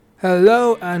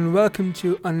Hello and welcome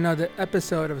to another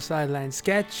episode of Sideline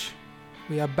Sketch.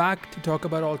 We are back to talk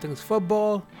about all things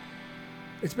football.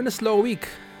 It's been a slow week.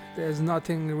 There's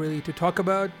nothing really to talk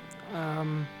about.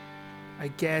 I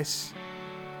guess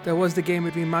there was the game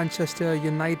between Manchester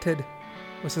United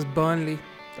versus Burnley.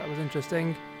 That was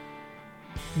interesting.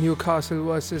 Newcastle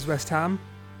versus West Ham,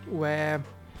 where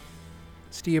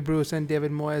Steve Bruce and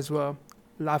David Moyes were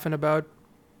laughing about,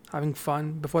 having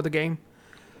fun before the game.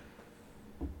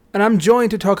 And I'm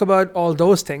joined to talk about all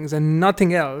those things and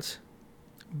nothing else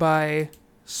by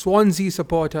Swansea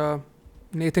supporter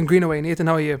Nathan Greenaway. Nathan,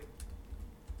 how are you?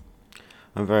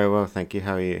 I'm very well, thank you.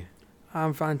 How are you?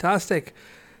 I'm fantastic.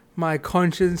 My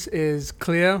conscience is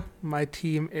clear. My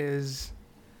team is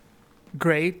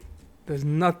great. There's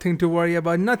nothing to worry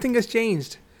about. Nothing has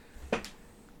changed.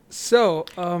 So,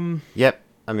 Yep.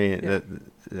 I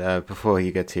mean, before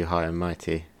you get too high and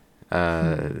mighty,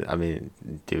 I mean,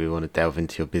 do we want to delve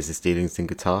into your business dealings in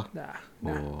Qatar?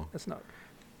 Nah, that's not.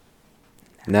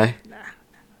 No? Nah,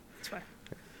 it's fine.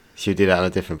 Should we do that on a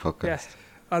different podcast? Yes,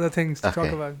 other things to talk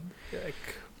about, like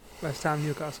West Ham,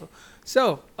 Newcastle.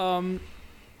 So,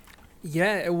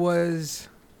 it was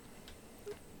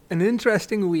an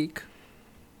interesting week.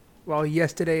 Well,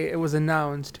 yesterday it was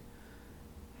announced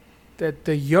that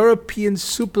the European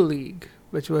Super League,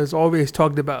 which was always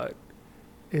talked about,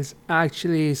 is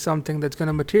actually something that's going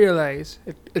to materialize.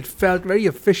 It felt very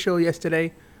official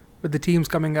yesterday with the teams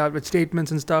coming out with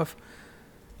statements and stuff.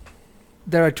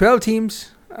 There are 12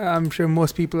 teams. I'm sure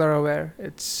most people are aware.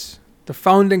 It's the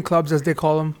founding clubs, as they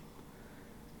call them.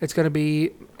 It's going to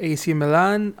be AC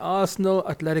Milan, Arsenal,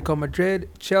 Atletico Madrid,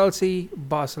 Chelsea,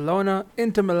 Barcelona,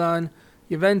 Inter Milan,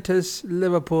 Juventus,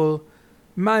 Liverpool,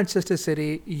 Manchester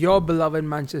City, your beloved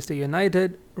Manchester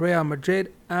United, Real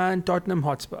Madrid, and Tottenham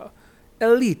Hotspur.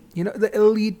 Elite, the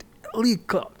elite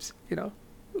clubs, who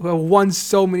have won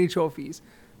so many trophies,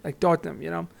 like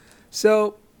Tottenham,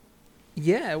 So,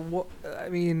 where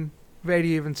do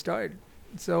you even start?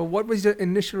 So, what was your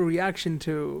initial reaction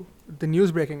to the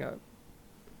news breaking out?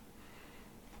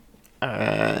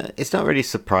 It's not really a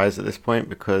surprise at this point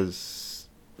because,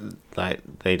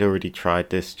 they'd already tried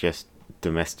this just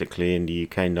domestically in the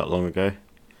UK not long ago.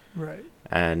 Right.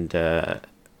 And,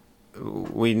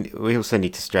 we also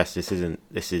need to stress this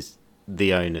is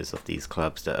the owners of these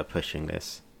clubs that are pushing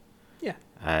this. Yeah.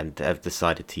 And have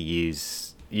decided to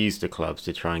use the clubs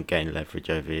to try and gain leverage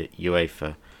over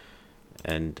UEFA.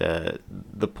 And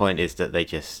the point is that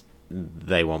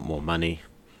they want more money.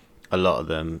 A lot of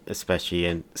them, especially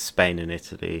in Spain and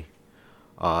Italy,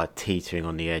 are teetering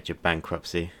on the edge of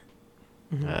bankruptcy.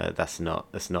 Mm-hmm. That's not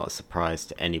a surprise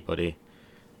to anybody.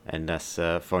 And that's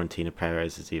Florentino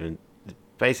Perez has even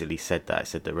basically said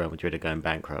that Real Madrid are going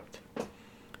bankrupt,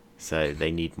 so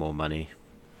they need more money.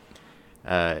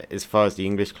 As far as the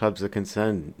English clubs are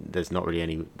concerned, there's not really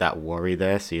any that worry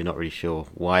there, so you're not really sure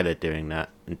why they're doing that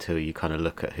until you kind of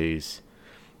look at who's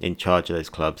in charge of those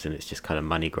clubs, and it's just kind of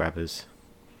money grabbers.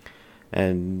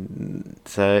 And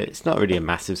so it's not really a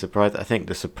massive surprise. I think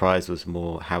the surprise was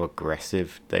more how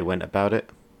aggressive they went about it,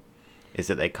 is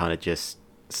that they kind of just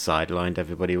sidelined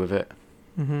everybody with it.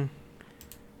 Mm-hmm.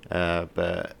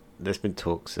 But there's been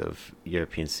talks of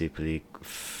European Super League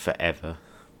forever.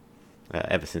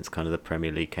 Ever since kind of the Premier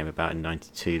League came about in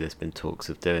 '92, there's been talks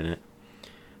of doing it,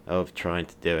 of trying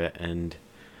to do it. And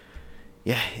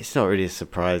yeah, it's not really a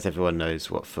surprise. Everyone knows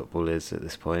what football is at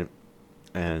this point.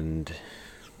 And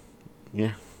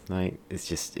yeah, it's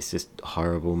just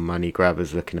horrible money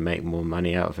grabbers looking to make more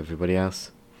money out of everybody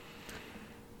else.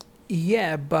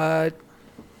 Yeah, but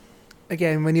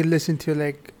again, when you listen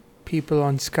to people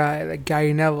on Sky, like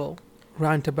Gary Neville,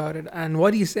 rant about it, and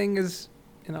what he's saying is,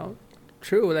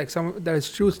 true.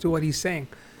 There's truth to what he's saying.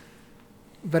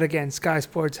 But again, Sky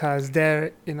Sports has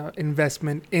their,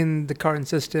 investment in the current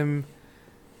system.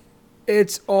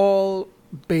 It's all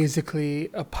basically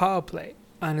a power play,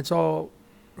 and it's all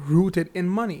rooted in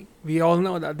money. We all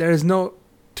know that there is no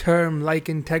term like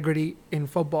integrity in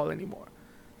football anymore.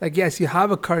 Yes, you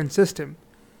have a current system,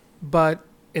 but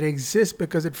it exists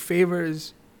because it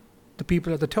favors the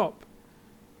people at the top.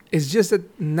 It's just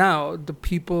that now the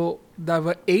people that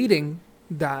were aiding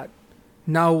that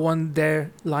now want their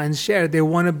lion's share. They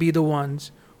want to be the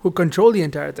ones who control the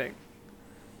entire thing.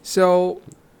 So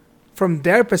from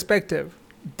their perspective,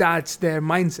 that's their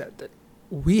mindset, that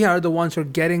we are the ones who are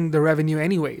getting the revenue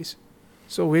anyways.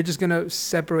 So we're just going to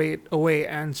separate away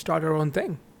and start our own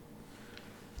thing.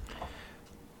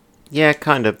 Yeah,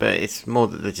 kind of, but it's more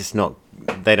that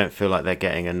they don't feel like they're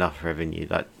getting enough revenue.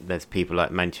 Like, there's people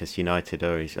like Manchester United,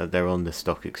 they're on the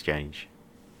stock exchange.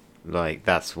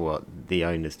 That's what the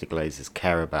owners, the Glazers,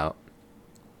 care about.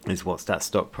 is what's that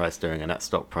stock price doing, and that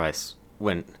stock price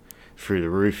went through the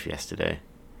roof yesterday.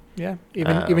 Yeah,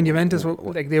 even Juventus,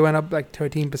 like they went up like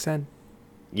 13%.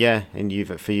 Yeah, and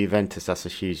for Juventus, that's a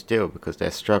huge deal because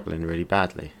they're struggling really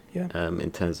badly. Yeah.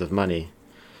 In terms of money,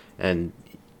 and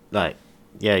like,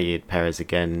 yeah, you had Perez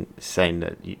again saying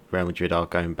that Real Madrid are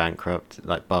going bankrupt.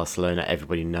 Like Barcelona,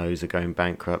 everybody knows are going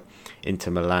bankrupt.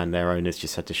 Inter Milan, their owners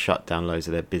just had to shut down loads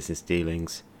of their business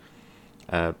dealings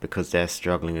because they're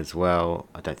struggling as well.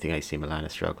 I don't think AC Milan are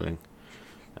struggling.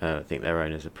 I think their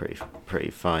owners are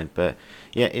pretty fine. But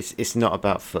yeah, it's not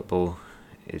about football.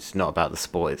 It's not about the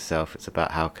sport itself. It's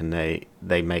about how can they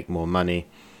make more money,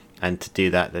 and to do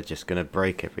that, they're just going to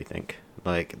break everything.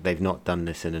 Like, they've not done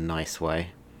this in a nice way.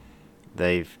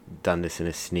 They've done this in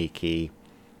a sneaky,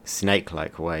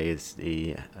 snake-like way, as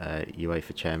the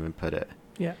UEFA chairman put it.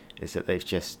 Yeah. Is that they've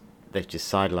just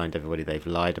sidelined everybody. They've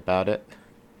lied about it.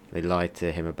 They lied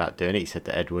to him about doing it. He said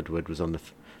that Ed Woodward was on the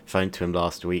phone to him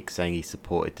last week saying he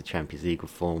supported the Champions League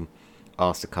reform,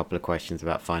 asked a couple of questions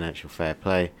about financial fair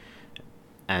play,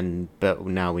 but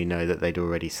now we know that they'd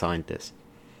already signed this.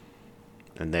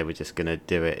 And they were just going to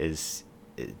do it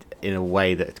in a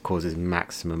way that causes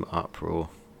maximum uproar.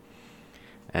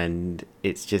 And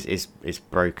it's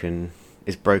broken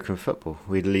football.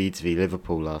 We had Leeds v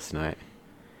Liverpool last night.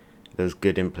 There was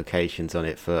good implications on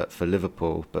it for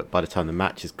Liverpool, but by the time the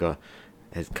match has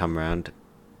come round,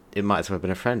 it might as well have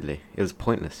been a friendly. It was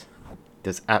pointless.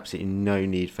 There's absolutely no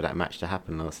need for that match to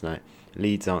happen last night.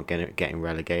 Leeds aren't getting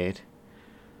relegated.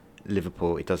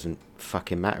 Liverpool, it doesn't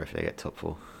fucking matter if they get top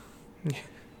 4.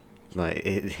 Like,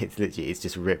 it's literally, it's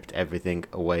just ripped everything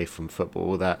away from football.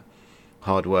 All that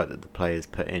hard work that the players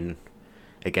put in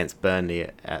against Burnley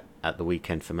at the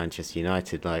weekend for Manchester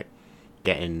United, like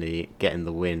getting the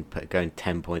win, going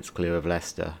 10 points clear of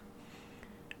Leicester,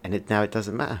 and now it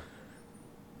doesn't matter.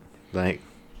 Like,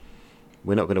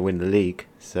 we're not going to win the league,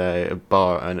 so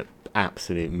bar an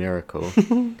absolute miracle.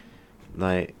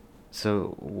 Like,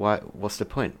 so what's the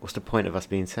point? What's the point of us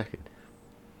being second?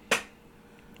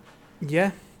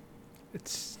 Yeah,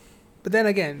 but then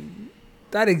again,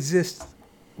 that exists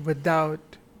without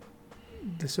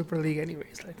the Super League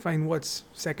anyways. Like, fine, what's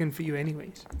second for you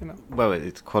anyways, you know? Well,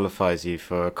 it qualifies you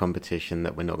for a competition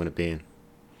that we're not going to be in.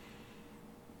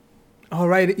 Oh,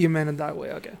 right, you meant it that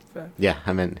way. Okay, fair. Yeah,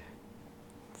 I meant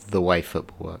the way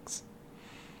football works.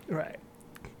 Right.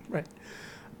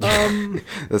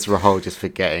 That's Rahul just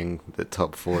forgetting that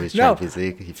top 4 is Champions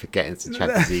League. He forgetting the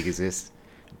Champions League exists.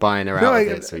 Buying her out of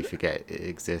it, so he forget it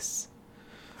exists.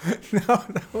 No,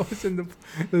 that wasn't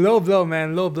the low blow,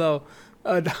 man. Low blow.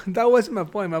 That wasn't my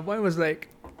point. My point was like,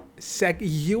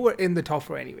 you were in the top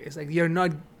 4 anyways. Like, you're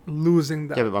not losing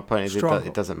that. Yeah, but my point is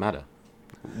it doesn't matter.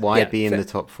 Why be in the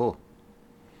top 4?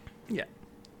 Yeah,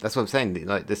 that's what I'm saying.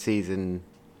 Like, the season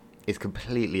is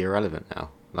completely irrelevant now.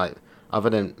 Like,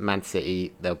 other than Man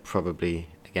City, they'll probably,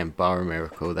 again, bar a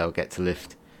miracle, they'll get to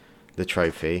lift the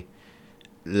trophy.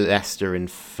 Leicester in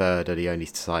 3rd are the only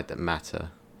side that matter,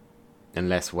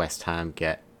 unless West Ham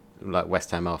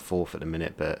West Ham are 4th at the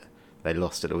minute, but they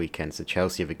lost at the weekend, so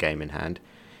Chelsea have a game in hand.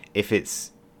 If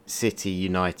it's City,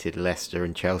 United, Leicester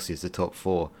and Chelsea as the top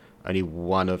 4, only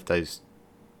one of those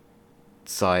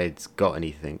sides got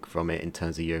anything from it in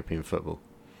terms of European football.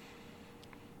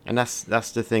 And that's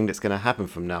the thing that's going to happen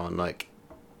from now on. Like,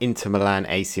 Inter Milan,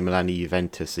 AC Milan and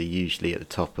Juventus are usually at the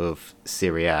top of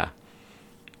Serie A,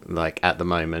 like at the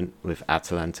moment, with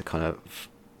Atalanta kind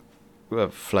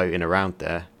of floating around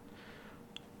there.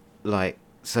 Like,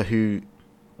 so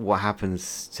what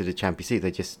happens to the Champions League?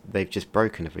 They've just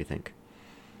broken everything.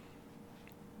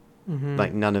 Mm-hmm.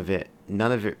 Like, none of it,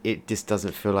 it just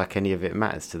doesn't feel like any of it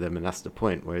matters to them, and that's the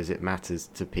point. Whereas it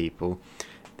matters to people.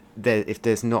 If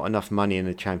there's not enough money in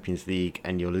the Champions League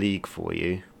and your league for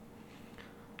you,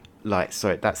 like,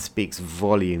 sorry, that speaks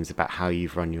volumes about how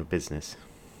you've run your business.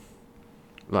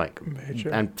 Like,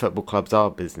 and football clubs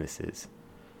are businesses.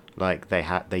 Like,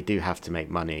 they do have to make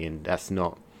money, and that's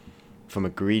not from a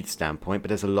greed standpoint, but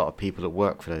there's a lot of people that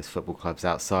work for those football clubs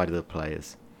outside of the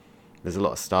players. There's a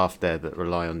lot of staff there that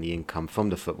rely on the income from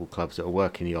the football clubs, that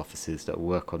work in the offices, that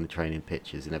work on the training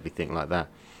pitches and everything like that.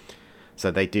 So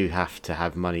they do have to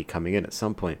have money coming in at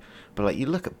some point. But like, you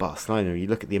look at Barcelona, you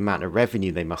look at the amount of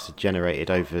revenue they must have generated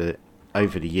over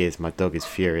the years. My dog is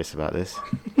furious about this.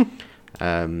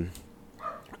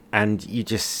 And you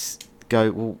just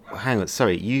go, well, hang on,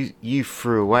 sorry, you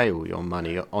threw away all your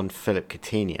money on Philip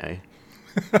Coutinho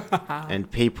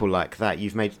and people like that.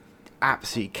 You've made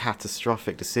absolutely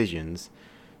catastrophic decisions.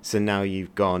 So now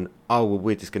you've gone, oh, well,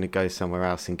 we're just going to go somewhere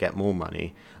else and get more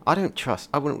money. I wouldn't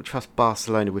trust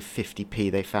Barcelona with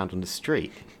 50p they found on the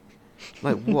street.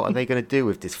 Like, what are they going to do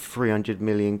with this 300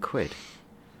 million quid?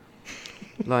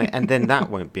 Like, and then that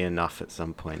won't be enough at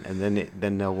some point, and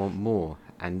then they'll want more,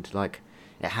 and like,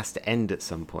 it has to end at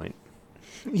some point.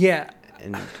 Yeah.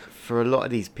 And for a lot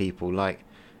of these people, like,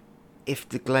 if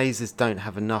the Glazers don't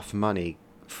have enough money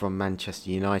from Manchester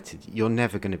United, you're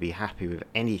never going to be happy with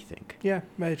anything. Yeah,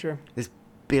 very true. There's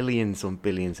billions on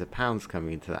billions of pounds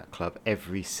coming into that club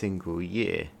every single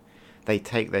year. They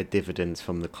take their dividends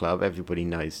from the club. Everybody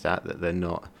knows that they're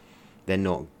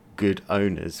not good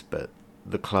owners, but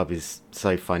the club is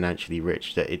so financially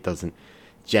rich that it doesn't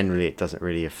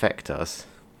really affect us.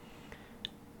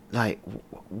 Like,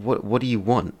 what do you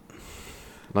want?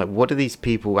 Like, what do these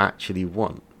people actually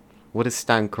want? What does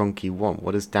Stan Kroenke want?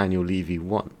 What does Daniel Levy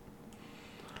want?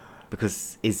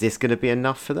 Because is this going to be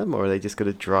enough for them, or are they just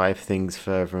going to drive things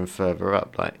further and further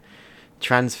up? Like,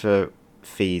 transfer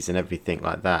fees and everything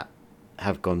like that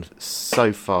have gone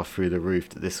so far through the roof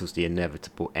that this was the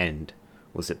inevitable end,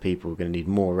 was that people were going to need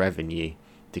more revenue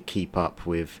to keep up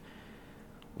with,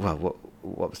 well,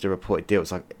 what was the reported deal? It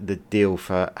was like the deal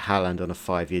for Haaland on a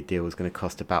 5-year deal was going to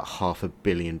cost about £500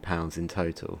 million in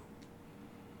total.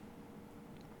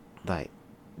 Like,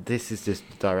 this is just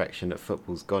the direction that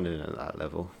football's gone in at that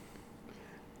level.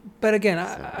 But again,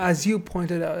 as you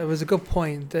pointed out, it was a good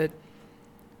point that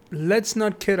let's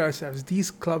not kid ourselves. These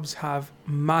clubs have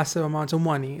massive amounts of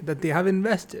money that they have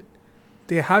invested.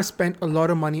 They have spent a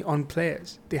lot of money on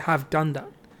players. They have done that.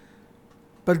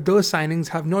 But those signings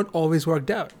have not always worked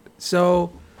out.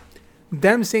 So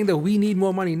them saying that we need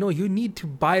more money, no, you need to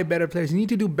buy better players. You need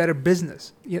to do better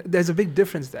business. There's a big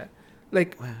difference there.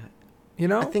 Like, you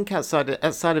know? I think outside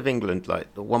of England,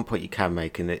 like, the one point you can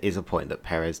make, and it is a point that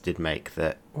Perez did make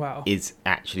that is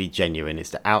actually genuine,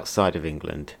 is that outside of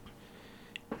England,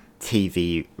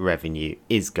 TV revenue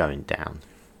is going down.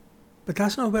 But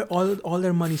that's not where all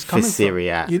their money's coming for Serie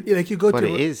A. from. You go but to...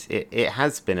 it is. It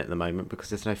has been at the moment because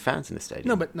there's no fans in the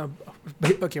stadium. No.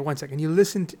 Okay, one second.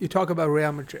 You talk about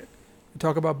Real Madrid. You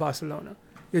talk about Barcelona.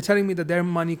 You're telling me that their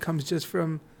money comes just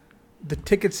from the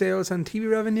ticket sales and TV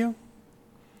revenue?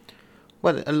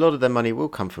 Well, a lot of their money will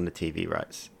come from the TV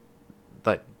rights.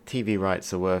 Like, TV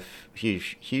rights are worth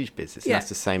huge business. Yeah. And that's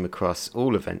the same across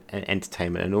all of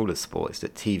entertainment and all of sports,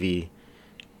 that TV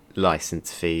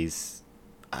license fees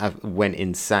went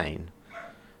insane.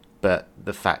 But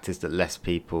the fact is that less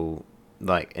people,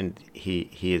 like, and he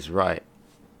is right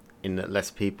in that less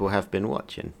people have been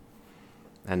watching.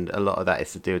 And a lot of that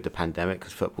is to do with the pandemic,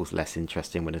 because football's less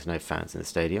interesting when there's no fans in the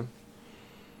stadium.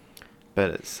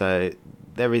 But so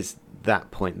there is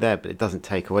that point there, but it doesn't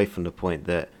take away from the point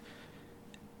that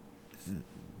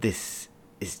this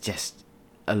is just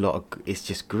it's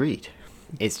just greed.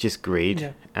 It's just greed.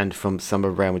 Yeah. And from some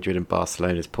of Real Madrid and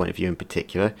Barcelona's point of view in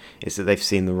particular, is that they've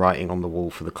seen the writing on the wall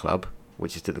for the club,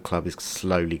 which is that the club is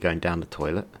slowly going down the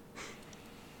toilet.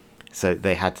 So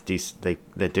they had to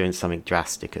they're doing something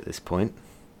drastic at this point.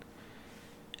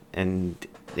 And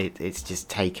it's just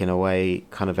taken away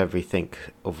kind of everything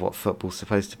of what football's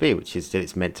supposed to be, which is that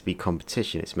it's meant to be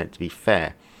competition, it's meant to be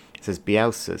fair. It says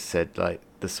Bielsa said, like,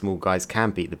 the small guys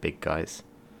can beat the big guys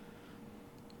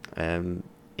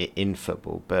in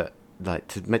football, but like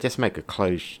to just make a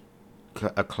closed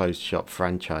shop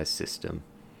franchise system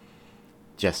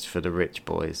just for the rich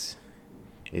boys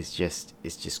it's just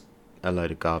a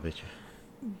load of garbage.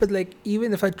 But like,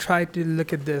 even if I try to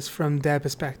look at this from their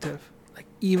perspective, like,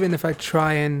 even if I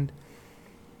try and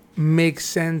make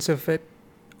sense of it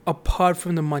apart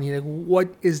from the money, like,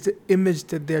 what is the image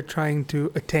that they're trying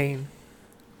to attain?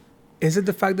 Is it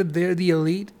the fact that they're the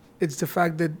elite? It's the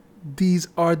fact that these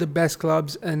are the best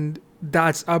clubs and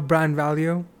that's our brand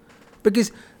value?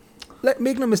 Because,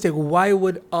 make no mistake, why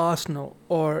would Arsenal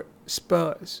or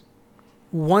Spurs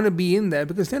want to be in there?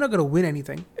 Because they're not going to win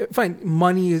anything. Fine,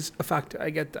 money is a factor,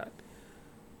 I get that.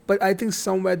 But I think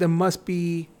somewhere there must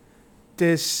be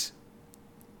this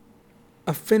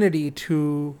affinity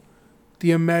to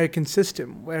the American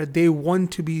system where they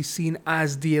want to be seen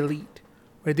as the elite,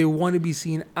 where they want to be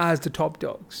seen as the top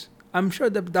dogs. I'm sure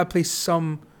that plays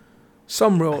some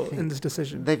role in this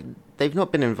decision. They've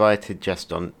not been invited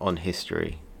just on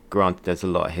history. Granted, there's a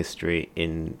lot of history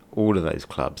in all of those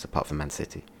clubs apart from Man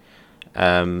City.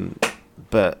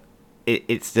 But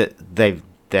it's that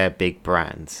they're big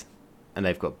brands and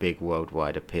they've got big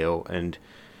worldwide appeal, and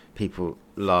people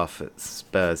laugh at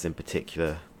Spurs in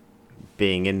particular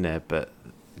being in there, but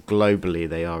globally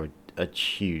they are a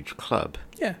huge club.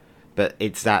 Yeah. But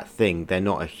it's that thing. They're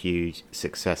not a huge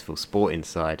successful sporting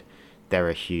side. They're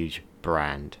a huge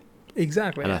brand.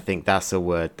 Exactly. And I think that's a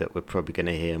word that we're probably going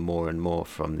to hear more and more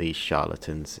from these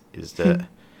charlatans, is that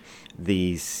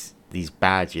these these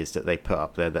badges that they put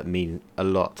up there that mean a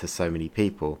lot to so many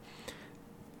people.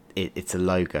 It's a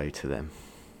logo to them.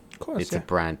 Of course, it's a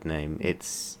brand name.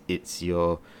 It's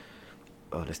your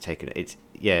let's take it.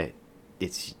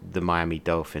 It's the Miami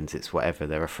Dolphins. It's whatever.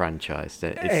 They're a franchise.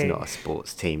 It's not a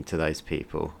sports team to those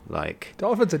people. Like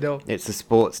Dolphins are dope. It's a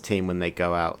sports team when they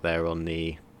go out there on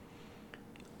the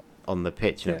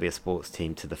pitch, and it'll be a sports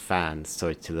team to the fans.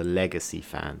 Sorry, to the legacy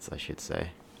fans, I should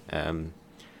say.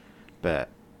 But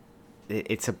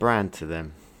it's a brand to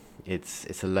them.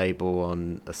 It's a label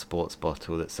on a sports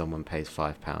bottle that someone pays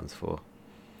 £5 for.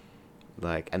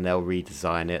 Like, and they'll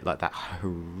redesign it, like that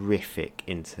horrific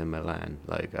Inter Milan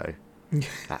logo.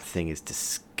 That thing is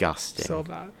disgusting. So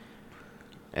bad.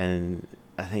 And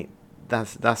I think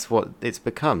that's what it's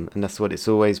become, and that's what it's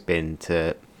always been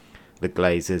to the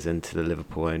Glazers and to the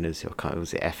Liverpool owners.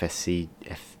 Was it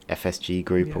FSG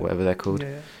Group or whatever they're called?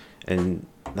 Yeah. And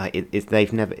like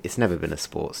it's never been a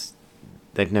sports.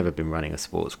 They've never been running a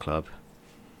sports club.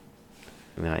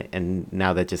 Right? And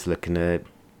now they're just looking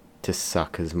to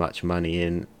suck as much money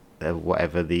in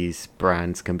whatever these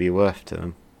brands can be worth to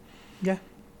them. Yeah.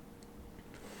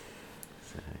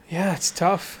 Yeah, it's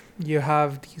tough. You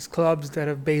have these clubs that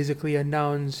have basically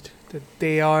announced that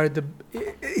they are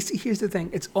here's the thing.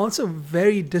 It's also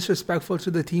very disrespectful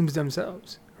to the teams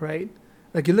themselves, right?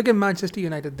 Like, you look at Manchester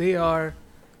United, they are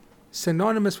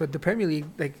synonymous with the Premier League.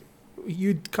 Like,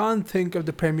 you can't think of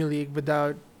the Premier League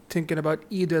without thinking about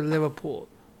either Liverpool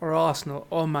or Arsenal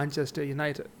or Manchester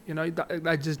United. You know,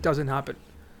 that just doesn't happen.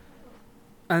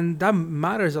 And that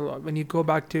matters a lot when you go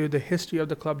back to the history of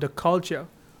the club, the culture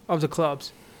of the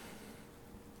clubs.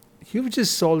 You've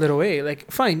just sold it away.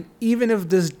 Like, fine, even if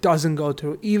this doesn't go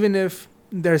through, even if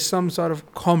there's some sort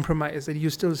of compromise that you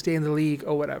still stay in the league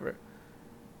or whatever.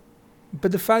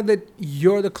 But the fact that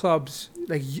you're the clubs,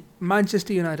 like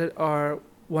Manchester United are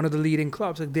one of the leading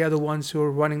clubs, like they are the ones who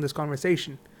are running this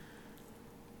conversation.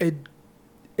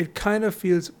 It kind of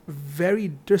feels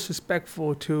very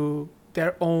disrespectful to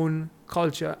their own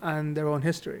culture and their own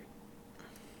history.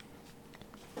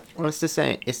 Well, it's the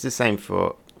same. It's the same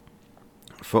for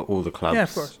all the clubs,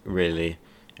 of course. Really.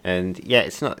 And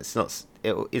it's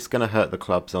going to hurt the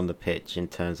clubs on the pitch in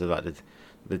terms of like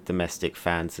the domestic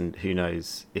fans, and who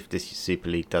knows if this Super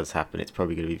League does happen, it's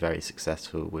probably going to be very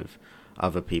successful with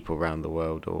other people around the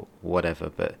world or whatever.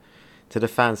 But to the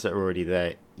fans that are already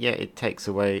there, it takes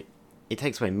away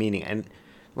meaning. And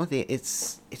one thing,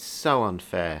 it's so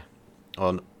unfair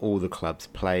on all the clubs,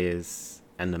 players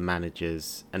and the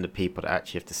managers and the people that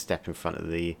actually have to step in front of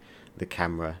the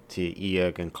camera, to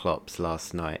Jurgen Klopp's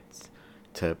last night,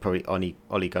 to probably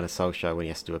Ole Gunnar Solskjaer when he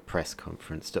has to do a press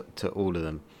conference, to all of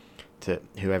them, to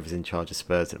whoever's in charge of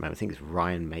Spurs at the moment. I think it's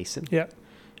Ryan Mason. Yeah.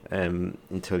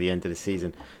 Until the end of the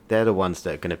season, they're the ones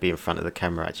that are going to be in front of the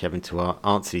camera, actually having to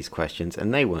answer these questions,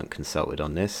 and they weren't consulted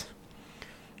on this.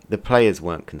 The players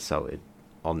weren't consulted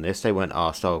on this. They weren't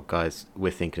asked, "Oh, guys,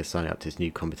 we're thinking of signing up to this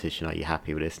new competition. Are you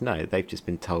happy with this?" No, they've just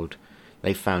been told.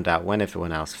 They found out when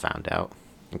everyone else found out,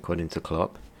 according to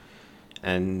Klopp,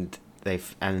 and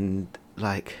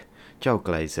like Joel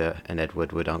Glazer and Ed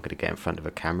Woodward aren't going to get in front of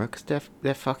a camera because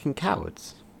they're fucking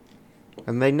cowards,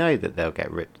 and they know that they'll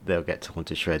get torn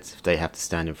to shreds if they have to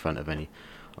stand in front of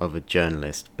a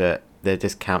journalist. But they're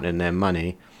just counting their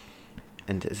money.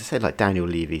 And as I said, like, Daniel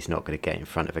Levy's not going to get in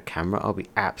front of a camera. I'll be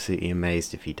absolutely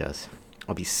amazed if he does.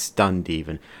 I'll be stunned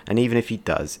even. And even if he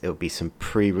does, it'll be some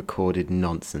pre-recorded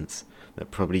nonsense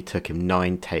that probably took him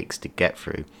 9 takes to get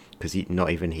through, because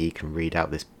not even he can read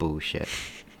out this bullshit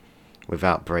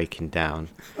without breaking down.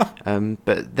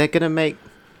 But they're gonna make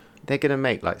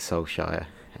like Solskjaer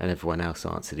and everyone else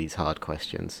answer these hard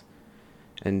questions,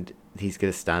 and he's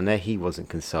gonna stand there. He wasn't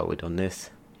consulted on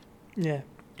this. Yeah.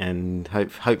 And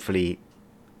hopefully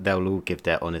they'll all give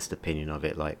their honest opinion of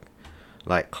it,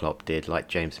 like Klopp did, like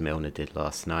James Milner did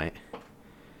last night,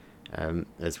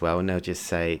 as well. And they'll just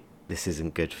say, this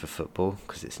isn't good for football,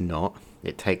 because it's not.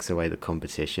 It takes away the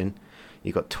competition.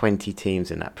 You've got 20 teams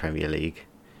in that Premier League,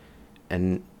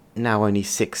 and now only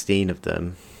 16 of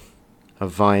them are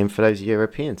vying for those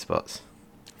European spots.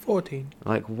 14.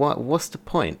 Like, what's the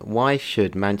point? Why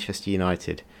should Manchester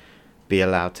United be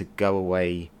allowed to go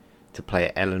away to play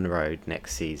at Ellen Road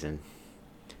next season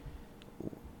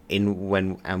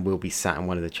and we'll be sat in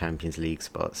one of the Champions League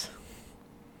spots?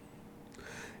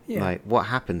 Yeah. Like, what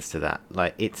happens to that?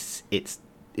 Like, it's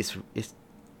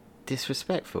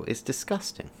disrespectful. It's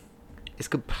disgusting. It's a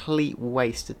complete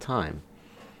waste of time.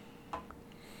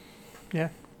 Yeah.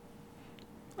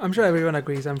 I'm sure everyone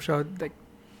agrees. I'm sure like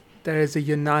there is a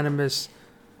unanimous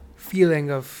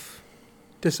feeling of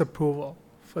disapproval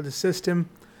for the system.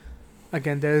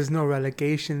 again, there is no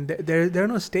relegation. There are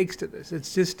no stakes to this.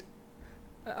 It's just,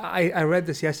 I read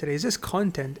this yesterday. It's just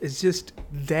content. It's just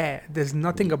there. There's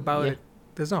nothing about it.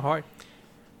 There's no heart.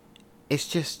 It's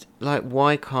just like,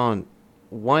 why can't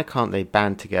they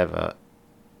band together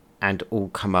and all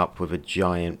come up with a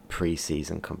giant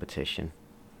pre-season competition?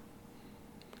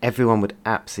 Everyone would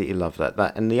absolutely love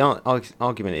that. And the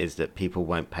argument is that people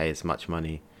won't pay as much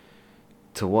money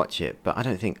to watch it, but I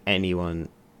don't think anyone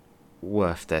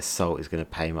worth their salt is going to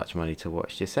pay much money to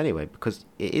watch this anyway, because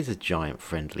it is a giant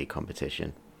friendly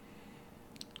competition.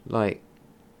 Like,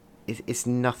 it's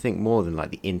nothing more than like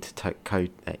the Intertoto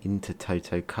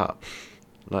Cup.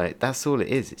 Like, that's all it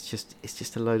is. It's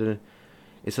just a load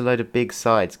of big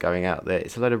sides going out there.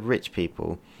 It's a load of rich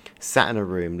people sat in a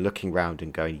room looking round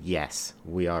and going, yes,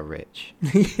 we are rich.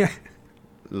 Yeah.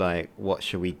 Like, what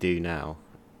shall we do now?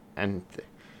 And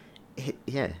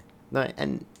like,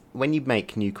 and when you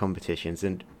make new competitions,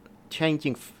 and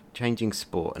changing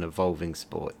sport and evolving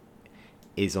sport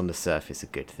is on the surface a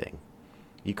good thing.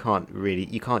 You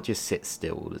can't just sit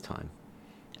still all the time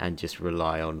and just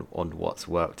rely on what's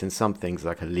worked. And some things,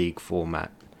 like a league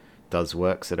format, does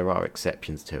work, so there are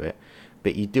exceptions to it.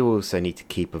 But you do also need to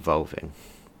keep evolving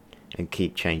and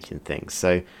keep changing things.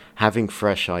 So having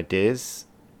fresh ideas,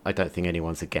 I don't think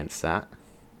anyone's against that.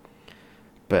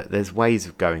 But there's ways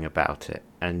of going about it,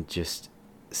 and just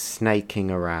snaking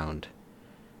around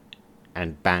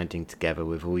and banding together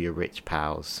with all your rich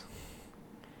pals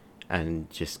and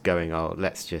just going, oh,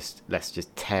 let's just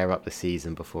tear up the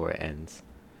season before it ends.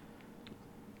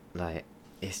 Like,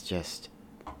 it's just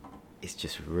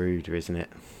ruder, isn't it?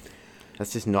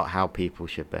 That's just not how people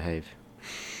should behave.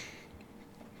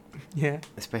 Yeah.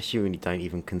 Especially when you don't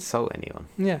even consult anyone.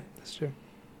 Yeah, that's true.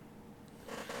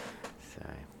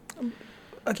 So.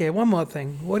 Okay, one more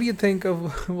thing. What do you think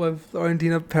of what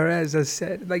Florentino Perez has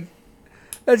said? Like,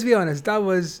 let's be honest, that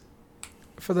was,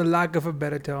 for the lack of a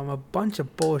better term, a bunch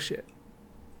of bullshit.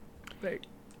 Like,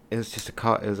 it was just a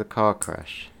car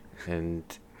crash, and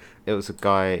it was a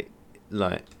guy,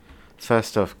 like,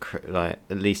 first off, like,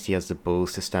 at least he has the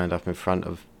balls to stand up in front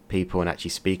of people and actually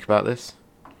speak about this.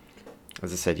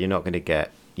 As I said, you're not going to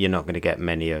get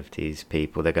many of these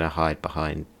people. They're going to hide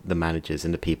behind the managers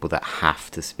and the people that have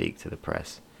to speak to the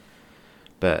press.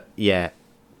 But yeah,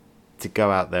 to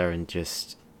go out there and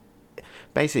just,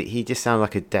 basically, he just sounds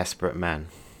like a desperate man.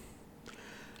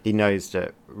 He knows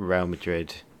that Real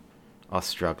Madrid are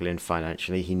struggling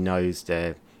financially. He knows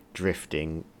they're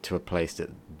drifting to a place that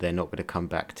they're not going to come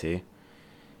back to.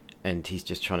 And he's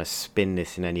just trying to spin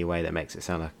this in any way that makes it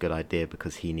sound like a good idea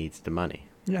because he needs the money.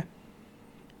 Yeah.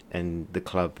 And the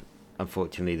club,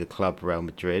 unfortunately, Real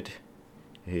Madrid,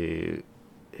 who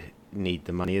need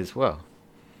the money as well.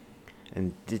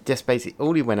 And just basically,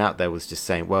 all he went out there was just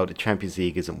saying, well, the Champions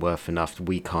League isn't worth enough.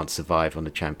 We can't survive on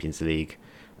the Champions League.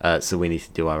 So we need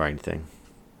to do our own thing.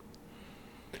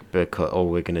 Or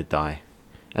we're going to die.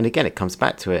 And again, it comes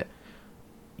back to it.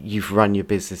 You've run your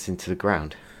business into the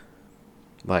ground.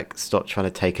 Like, stop trying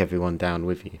to take everyone down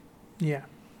with you. Yeah.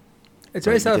 It's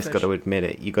very selfish. You just got to admit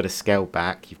it. You've got to scale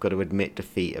back. You've got to admit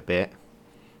defeat a bit.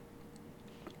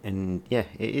 And yeah,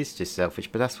 it is just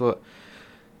selfish. But that's what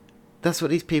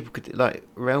these people could do. Like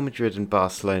Real Madrid and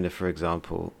Barcelona, for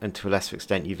example, and to a lesser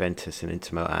extent Juventus and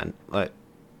Inter Milan. Like,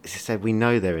 as I said, we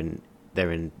know they're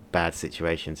in bad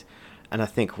situations. And I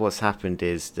think what's happened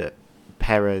is that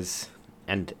Perez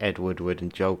and Ed Woodward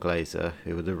and Joel Glazer,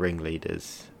 who were the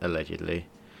ringleaders, allegedly,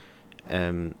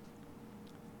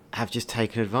 have just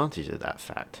taken advantage of that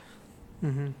fact.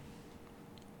 Mm-hmm.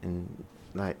 And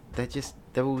like,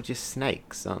 they're all just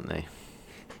snakes, aren't they?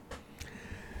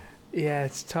 Yeah,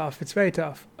 it's tough. It's very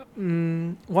tough.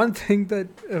 One thing that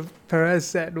Perez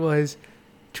said was,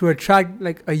 to attract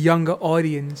like a younger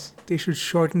audience, they should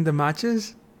shorten the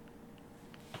matches.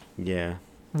 Yeah.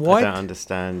 What? I don't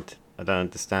understand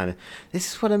it.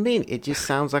 This is what I mean. It just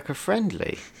sounds like a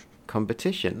friendly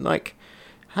competition. Like,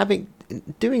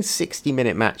 doing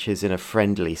 60-minute matches in a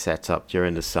friendly setup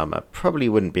during the summer probably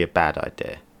wouldn't be a bad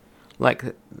idea.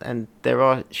 Like, and there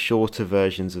are shorter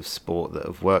versions of sport that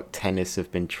have worked. Tennis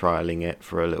have been trialing it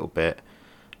for a little bit,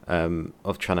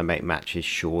 of trying to make matches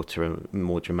shorter and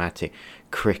more dramatic.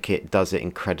 Cricket does it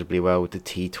incredibly well with the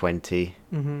T20,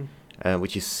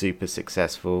 which is super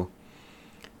successful.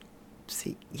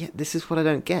 See, yeah, this is what I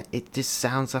don't get. It just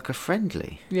sounds like a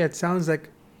friendly. Yeah, it sounds like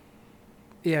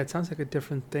a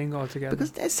different thing altogether.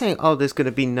 Because they're saying, oh, there's going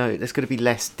to be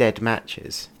less dead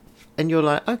matches. And you're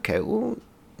like, okay, well,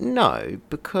 no,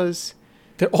 because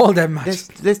they're all dead matches.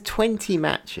 There's 20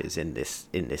 matches in this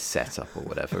setup or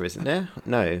whatever, isn't there?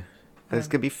 No. There's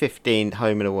going to be 15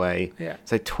 home and away. Yeah.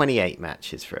 So 28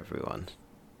 matches for everyone.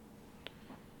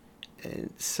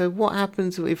 So what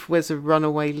happens if there's a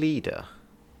runaway leader?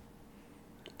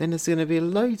 Then there's going to be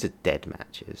loads of dead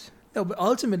matches. No, but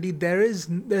ultimately there's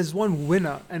one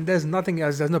winner and there's nothing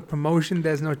else. There's no promotion.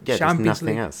 There's no Champions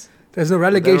League. Else. There's no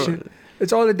relegation.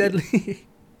 It's all a dead league.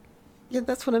 Yeah,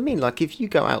 that's what I mean. Like, if you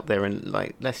go out there and,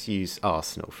 like, let's use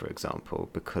Arsenal, for example,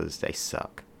 because they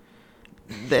suck.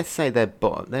 Let's say they're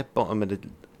bottom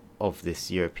of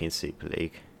this European Super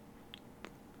League.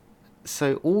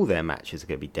 So all their matches are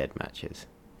going to be dead matches.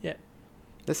 Yeah.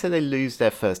 Let's say they lose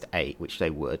their first 8, which they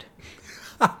would.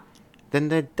 Then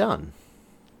they're done.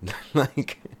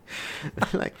 like,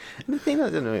 and the thing I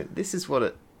don't know. This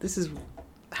is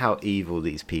how evil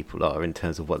these people are in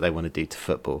terms of what they want to do to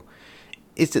football.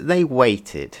 Is that they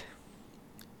waited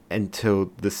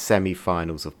until the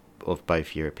semi-finals of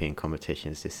both European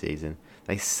competitions this season.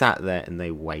 They sat there and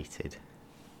they waited.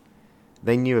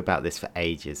 They knew about this for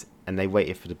ages, and they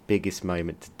waited for the biggest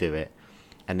moment to do it.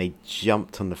 And they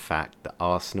jumped on the fact that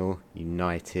Arsenal,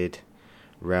 United,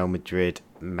 Real Madrid,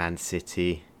 Man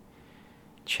City,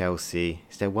 Chelsea...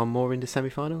 Is there one more in the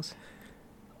semi-finals?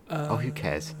 Who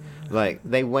cares? Like,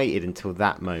 they waited until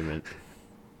that moment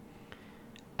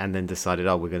and then decided,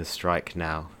 we're going to strike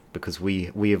now because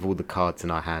we have all the cards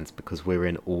in our hands because we're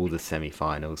in all the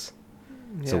semi-finals.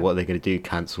 Yeah. So what are they going to do?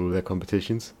 Cancel all their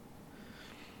competitions?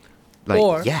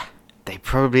 Yeah, they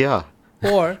probably are.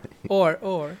 Or,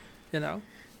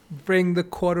 bring the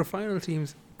quarterfinal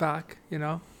teams back,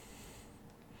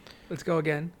 Let's go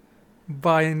again.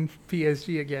 Bayern,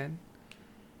 PSG again.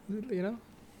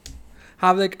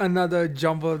 Have like another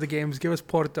jumble of the games. Give us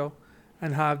Porto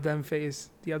and have them face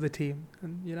the other team.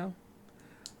 And,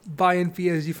 Bayern,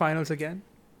 PSG finals again.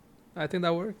 I think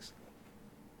that works.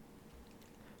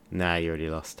 Nah, you already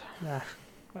lost. Nah.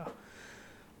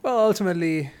 Well,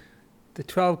 ultimately, the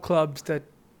 12 clubs that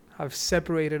have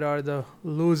separated are the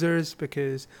losers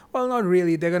because, well, not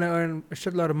really. They're going to earn a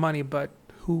shitload of money, but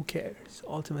who cares,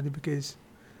 ultimately, because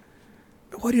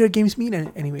what do your games mean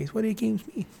anyways? What do your games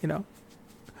mean,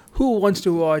 Who wants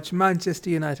to watch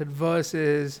Manchester United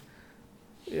versus,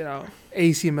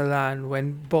 AC Milan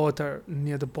when both are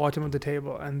near the bottom of the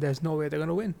table and there's no way they're going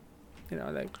to win?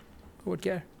 Who would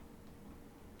care?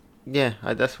 Yeah,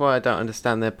 that's why I don't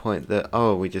understand their point that,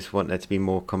 we just want there to be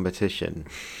more competition.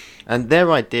 And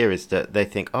their idea is that they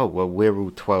think, we're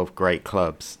all 12 great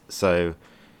clubs, so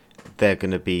they're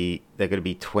going to be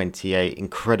 28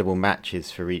 incredible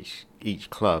matches for each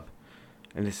club.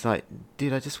 And it's like,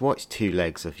 dude, I just watched 2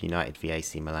 legs of United v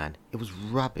AC Milan. It was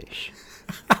rubbish.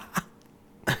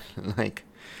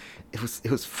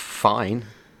 It was fine.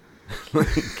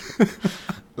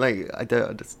 I don't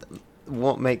understand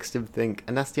what makes them think.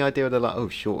 And that's the idea of they're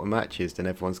shorter matches, then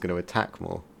everyone's going to attack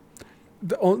more.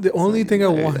 The only thing I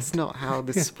want. That's not how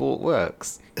this sport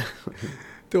works.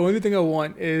 The only thing I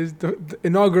want is the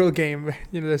inaugural game.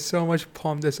 There's so much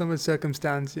pomp, there's so much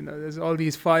circumstance. There's all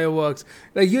these fireworks.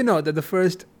 That the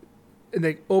first,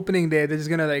 opening day, they're just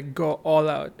gonna go all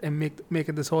out and make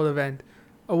it this whole event.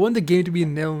 I want the game to be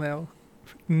 0-0,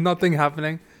 nothing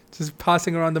happening, just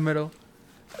passing around the middle.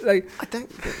 I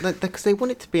don't because they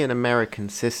want it to be an American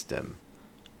system.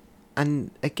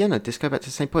 And again, I just go back to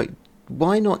the same point.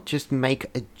 Why not just make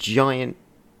a giant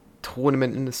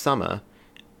tournament in the summer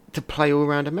to play all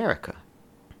around America?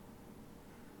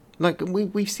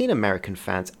 We've seen American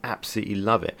fans absolutely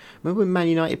love it. Remember when Man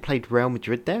United played Real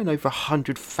Madrid there and over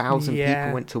 100,000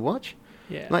 people went to watch?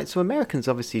 Yeah. So Americans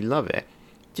obviously love it.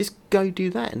 Just go do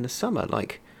that in the summer.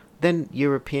 Then the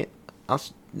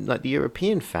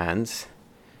European fans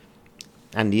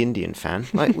and the Indian fan,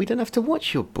 we don't have to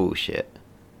watch your bullshit.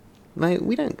 I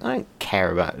don't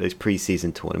care about those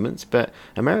pre-season tournaments, but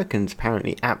Americans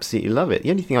apparently absolutely love it.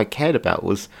 The only thing I cared about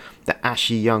was that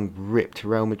Ashley Young ripped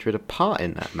Real Madrid apart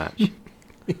in that match,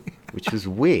 which was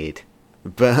weird.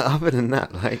 But other than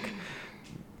that,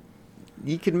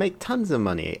 you could make tons of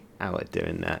money out of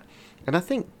doing that. And I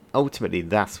think ultimately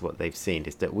that's what they've seen,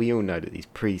 is that we all know that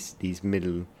these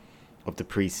middle of the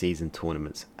pre-season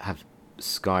tournaments have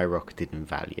skyrocketed in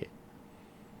value.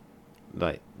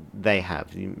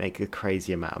 You make a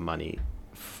crazy amount of money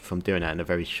from doing that in a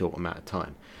very short amount of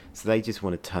time. So they just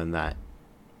want to turn that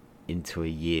into a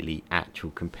yearly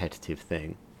actual competitive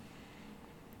thing,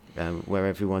 where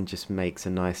everyone just makes a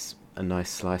nice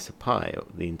slice of pie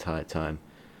the entire time.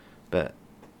 But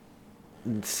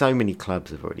so many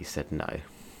clubs have already said no.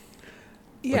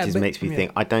 Yeah, which makes me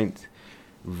think I don't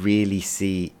really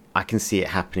see. I can see it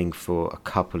happening for a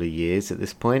couple of years at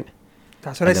this point.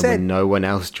 That's what I said. When no one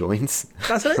else joins.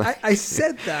 That's what I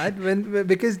said that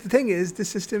because the thing is, the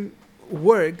system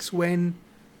works when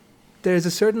there's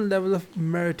a certain level of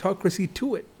meritocracy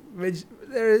to it. Which,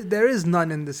 there is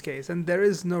none in this case, and there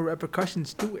is no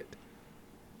repercussions to it.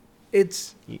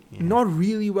 It's not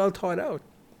really well thought out.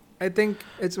 I think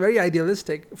it's very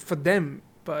idealistic for them,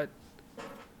 but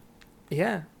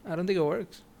yeah, I don't think it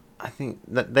works. I think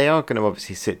that they are going to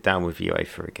obviously sit down with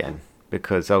UEFA again,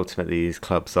 because ultimately these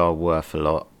clubs are worth a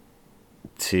lot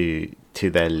to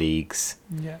their leagues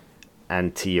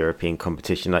and to European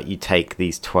competition. Like, you take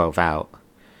these 12 out,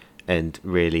 and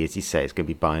really, as you say, it's going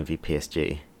to be Bayern v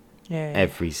PSG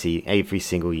every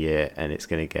single year, and it's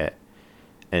going to get,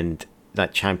 and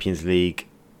that Champions League,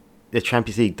 the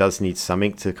Champions League does need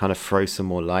something to kind of throw some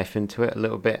more life into it a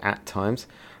little bit at times.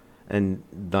 And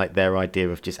like their idea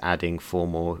of just adding 4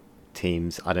 more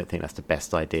teams, I don't think that's the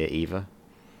best idea either.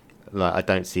 Like, I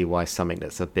don't see why something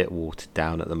that's a bit watered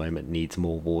down at the moment needs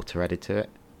more water added to it.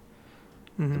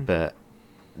 Mm-hmm. But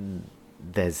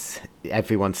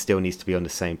everyone still needs to be on the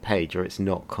same page, or it's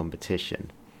not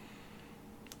competition.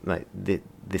 Like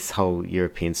this whole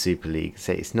European Super League,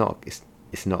 say it's not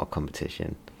a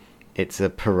competition. It's a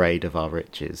parade of our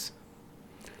riches.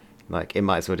 Like, it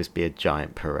might as well just be a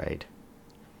giant parade.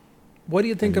 What do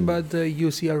you think about the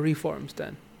UCL reforms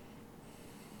then?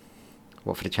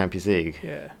 What, for the Champions League?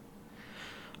 Yeah.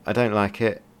 I don't like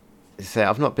it. So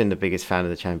I've not been the biggest fan of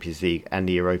the Champions League and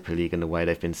the Europa League and the way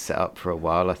they've been set up for a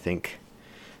while. I think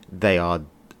they are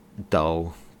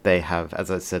dull. They have,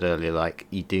 as I said earlier, like,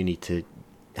 you do need to,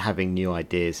 having new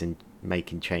ideas and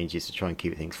making changes to try and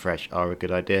keep things fresh are a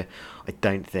good idea. I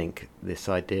don't think this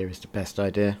idea is the best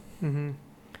idea. Mm-hmm.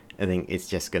 I think it's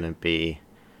just going to be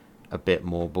a bit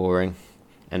more boring.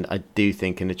 And I do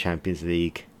think in the Champions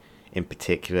League in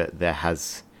particular, there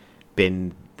has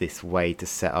been this way to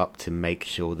set up to make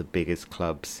sure the biggest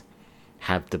clubs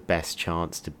have the best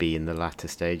chance to be in the latter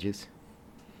stages,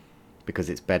 because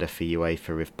it's better for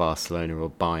UEFA if Barcelona or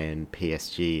Bayern,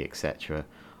 PSG, etc.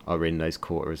 are in those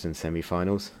quarters and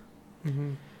semi-finals.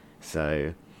 Mm-hmm.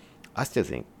 So I still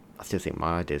think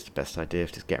my idea is the best idea,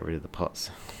 of just get rid of the pots.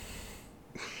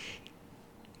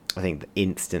 I think that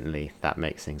instantly that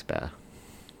makes things better.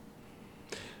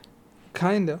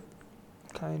 Kinda.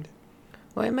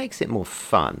 Well, it makes it more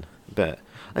fun, but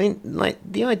I mean, like,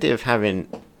 the idea of having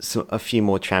a few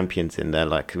more champions in there,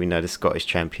 like, we know the Scottish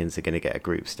champions are going to get a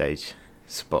group stage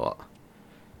spot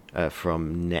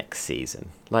from next season.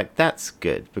 Like, that's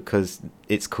good because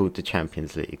it's called the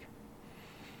Champions League.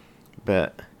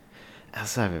 But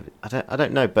outside of it, I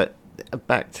don't know. But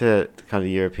back to kind of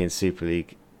the European Super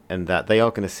League, and that they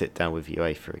are going to sit down with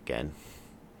UEFA again.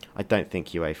 I don't think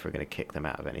UEFA are going to kick them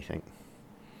out of anything.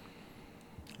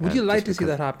 Would you like to see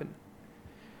that happen?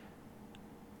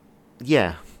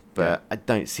 Yeah, but I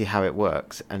don't see how it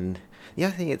works. And the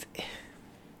other thing is,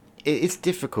 it's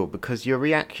difficult because your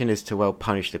reaction is to, well,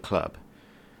 punish the club.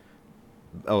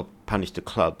 Or punish the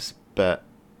clubs, but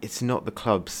it's not the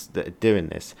clubs that are doing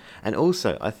this. And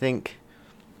also, I think,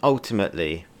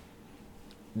 ultimately,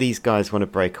 these guys want to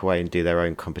break away and do their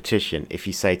own competition. If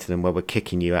you say to them, well, we're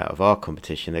kicking you out of our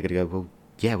competition, they're going to go, well,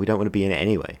 yeah, we don't want to be in it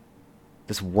anyway.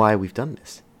 That's why we've done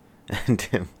this.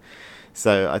 And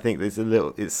so I think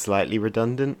it's slightly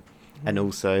redundant. Mm-hmm. And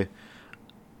also,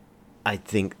 I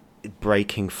think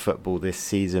breaking football this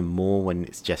season more when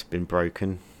it's just been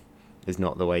broken is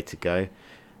not the way to go.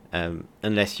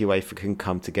 Unless UEFA can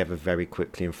come together very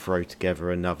quickly and throw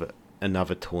together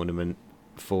another tournament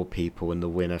for people, and the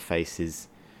winner faces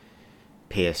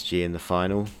PSG in the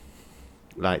final.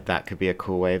 Like, that could be a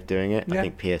cool way of doing it. Yeah. I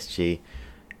think PSG,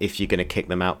 if you're going to kick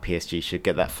them out, PSG should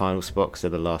get that final spot because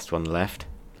they're the last one left.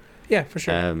 Yeah, for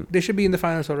sure. They should be in the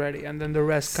finals already, and then the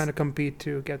rest kind of compete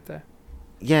to get there.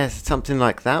 Yes, something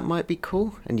like that might be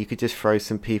cool, and you could just throw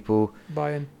some people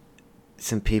in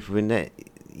there.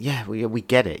 Yeah, we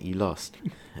get it. You lost,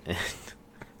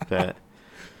 but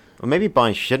well, maybe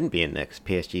Bayern shouldn't be in there because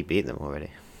PSG beat them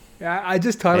already. Yeah, I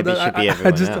just thought maybe of that. Maybe it should be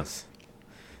everyone else.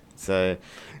 So,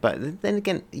 but then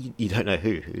again, you don't know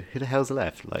who the hell's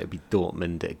left. Like, it'd be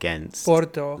Dortmund against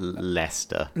Porto,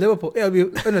 Leicester, Liverpool. It'll be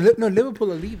no,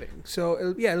 Liverpool are leaving. So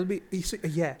it'll be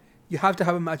you have to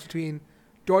have a match between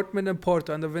Dortmund and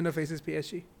Porto, and the winner faces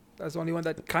PSG. That's the only one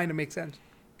that kind of makes sense.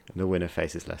 And the winner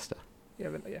faces Leicester. Yeah.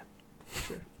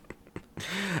 Sure.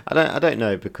 I don't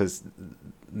know, because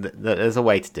there's a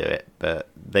way to do it, but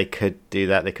they could do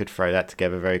that. They could throw that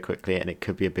together very quickly, and it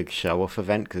could be a big show-off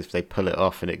event, because if they pull it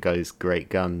off and it goes great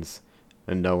guns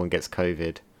and no one gets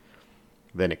COVID,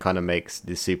 then it kind of makes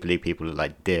the Super League people look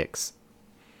like dicks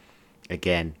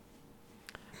again.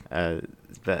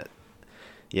 But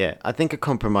yeah, I think a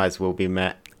compromise will be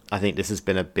met. I think this has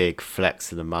been a big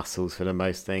flex of the muscles for the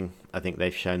most thing. I think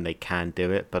they've shown they can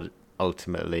do it, but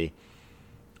ultimately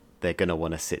they're going to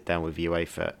want to sit down with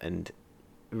UEFA, and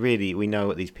really, we know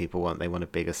what these people want. They want a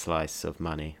bigger slice of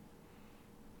money.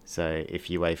 So if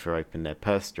UEFA open their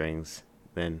purse strings,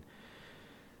 then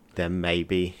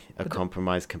maybe a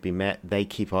compromise can be met. They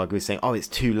keep arguing, saying, "Oh, it's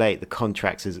too late. The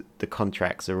contracts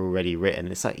are already written."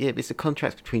 It's like, yeah, it's a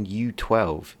contract between you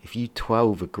 12. If you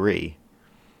 12 agree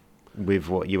with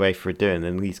what UEFA are doing,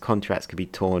 then these contracts could be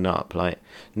torn up. Like,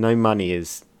 no money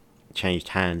has changed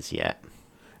hands yet.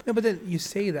 No, but then you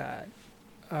say that.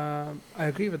 I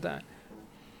agree with that.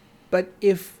 But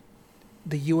if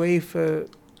the UEFA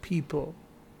people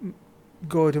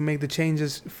go to make the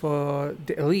changes for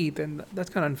the elite, then that's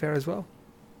kind of unfair as well.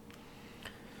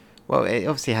 Well, it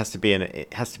obviously has to be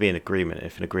an agreement.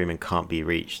 If an agreement can't be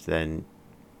reached, then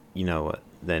you know what?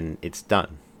 Then it's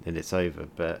done and it's over.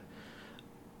 But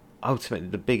ultimately,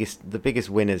 the biggest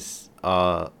winners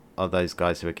are those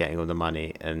guys who are getting all the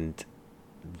money, and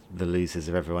the losers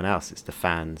are everyone else. It's the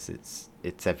fans.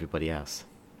 It's everybody else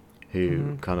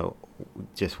who kind of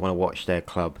just want to watch their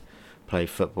club play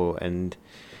football, and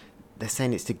they're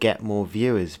saying it's to get more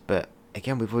viewers, but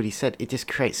again, we've already said it just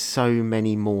creates so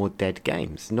many more dead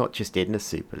games, not just in the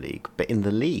Super League, but in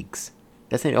the leagues.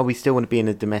 They're saying, oh, we still want to be in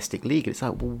a domestic league. It's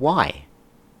like, well, why?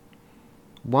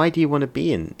 Why do you want to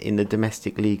be in the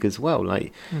domestic league as well?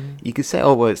 Like, you could say,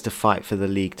 oh, well, it's to fight for the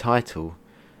league title.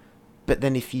 But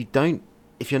then if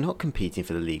you're not competing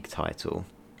for the league title,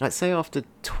 like say after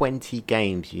 20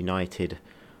 games, United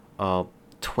are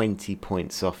 20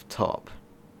 points off top,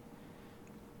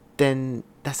 then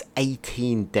that's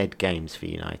 18 dead games for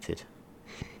United.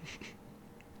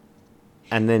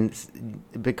 And then,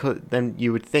 because then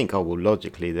you would think, oh, well,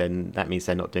 logically, then that means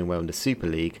they're not doing well in the Super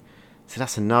League. So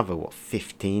that's another,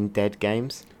 15 dead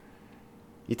games?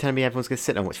 You're telling me everyone's going to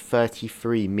sit there and watch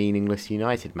 33 meaningless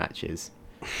United matches?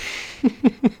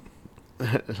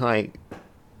 Like,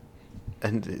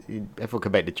 and everyone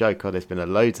can make the joke, oh, there's been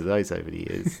loads of those over the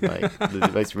years. Like, the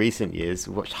most recent years,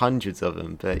 we've watched hundreds of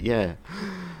them. But yeah,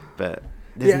 but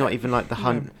there's not even like the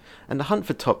hunt. Yeah. And the hunt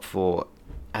for top four,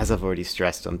 as I've already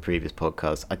stressed on previous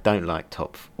podcasts, I don't like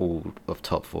all of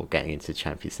top four getting into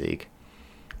Champions League.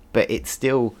 But it's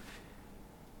still,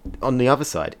 on the other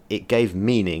side, it gave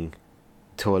meaning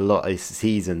to a lot of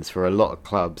seasons for a lot of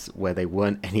clubs where they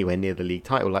weren't anywhere near the league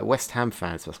title. Like West Ham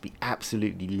fans must be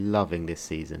absolutely loving this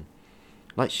season.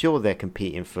 Like, sure, they're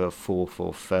competing for fourth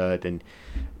or third and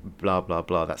blah, blah,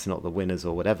 blah. That's not the winners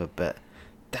or whatever. But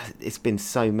it's been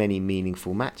so many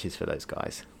meaningful matches for those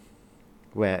guys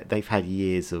where they've had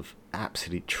years of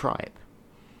absolute tripe.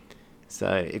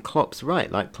 So Klopp's right.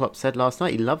 Like Klopp said last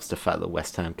night, he loves the fact that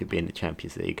West Ham could be in the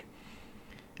Champions League.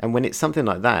 And when it's something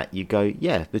like that, you go,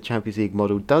 yeah, the Champions League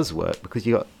model does work because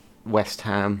you got West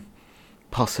Ham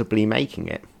possibly making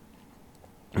it.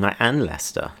 And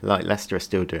Leicester. Like, Leicester are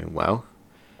still doing well.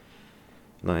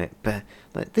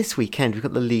 But this weekend, we've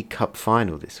got the League Cup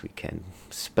final this weekend.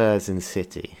 Spurs and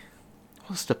City.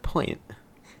 What's the point?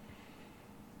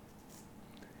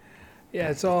 Yeah,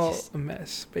 it's all a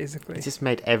mess, basically. It just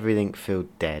made everything feel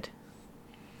dead.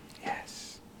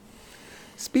 Yes.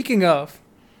 Speaking of,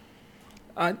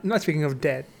 not speaking of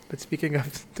dead, but speaking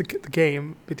of the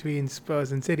game between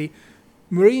Spurs and City,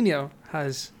 Mourinho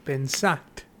has been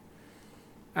sacked.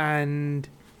 And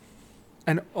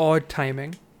an odd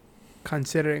timing,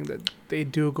 considering that they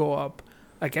do go up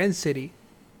against City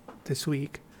this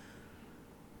week.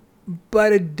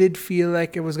 But it did feel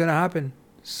like it was going to happen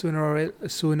sooner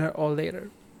or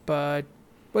later. But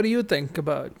what do you think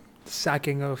about the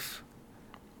sacking of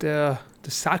the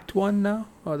sacked one now,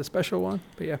 or the special one?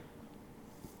 But yeah,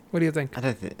 what do you think? I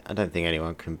don't think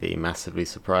anyone can be massively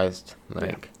surprised.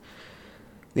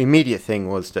 The immediate thing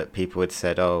was that people had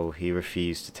said, oh, he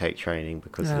refused to take training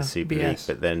because of the Super League.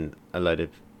 But then a load of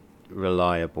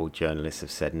reliable journalists have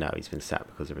said, no, he's been sacked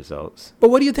because of results. But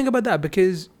what do you think about that?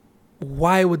 Because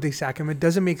why would they sack him? It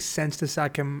doesn't make sense to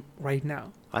sack him right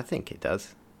now. I think it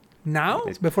does. Now?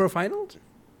 Before a finals?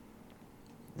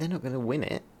 They're not going to win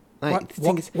it.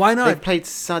 Why not? They've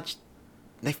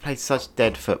played such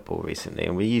dead football recently,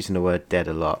 and we're using the word dead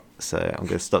a lot, so I'm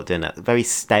going to stop doing that. Very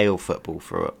stale football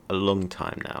for a long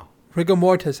time now. Rigor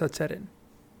mortis had set in.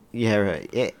 Yeah,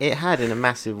 it had in a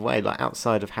massive way, like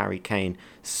outside of Harry Kane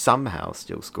somehow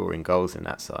still scoring goals in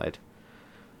that side.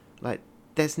 Like,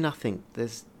 there's nothing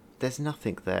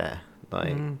there.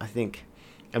 Like, I think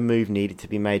a move needed to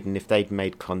be made, and if they'd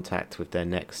made contact with their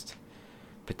next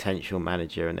potential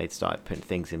manager and they'd started putting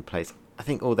things in place, I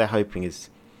think all they're hoping is,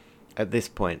 at this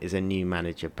point, is a new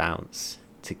manager bounce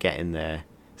to get in there.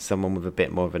 Someone with a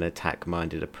bit more of an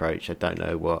attack-minded approach. I don't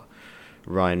know what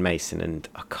Ryan Mason and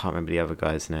I can't remember the other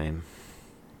guy's name.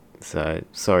 So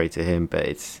sorry to him, but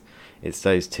it's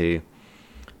those two.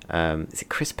 Is it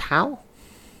Chris Powell?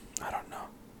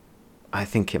 I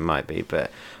think it might be,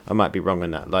 but I might be wrong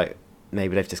on that. Like,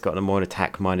 maybe they've just got a more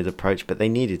attack-minded approach, but they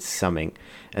needed something.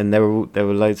 And there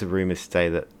were loads of rumours today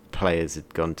that players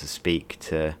had gone to speak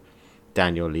to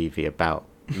Daniel Levy about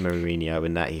Mourinho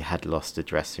and that he had lost the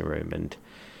dressing room, and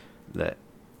that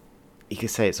you could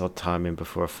say it's odd timing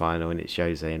before a final and it's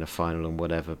Jose in a final and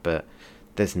whatever, but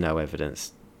there's no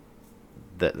evidence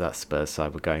that Spurs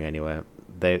side were going anywhere.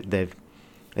 They've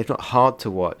not hard to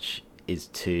watch is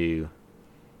too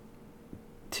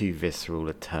visceral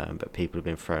a term, but people have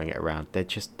been throwing it around. They're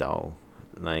just dull,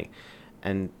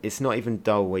 and it's not even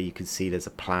dull where you can see there's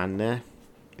a plan there.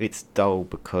 It's dull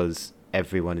because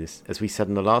everyone is, as we said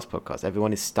in the last podcast,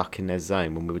 everyone is stuck in their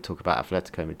zone. When we were talking about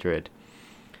Atletico Madrid,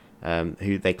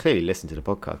 who they clearly listened to the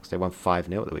podcast because they won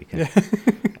 5-0 at the weekend.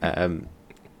 Yeah.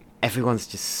 Everyone's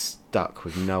just stuck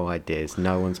with no ideas.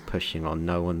 No one's pushing on.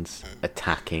 No one's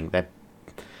attacking.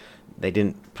 They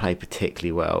didn't play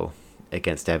particularly well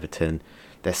against Everton.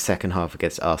 Their second half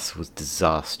against us was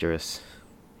disastrous,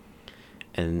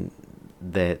 and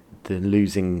the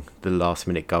losing the last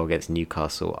minute goal against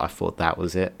Newcastle, I thought that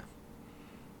was it.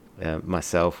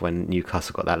 Myself, when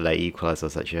Newcastle got that late equaliser, I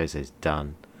was like, Jose's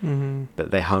done. Mm-hmm. But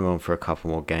they hung on for a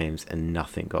couple more games and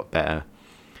nothing got better.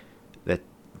 Their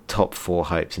top 4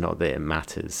 hopes, not that it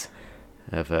matters,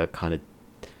 have kind of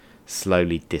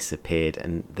slowly disappeared,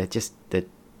 and they're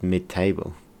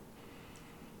mid-table.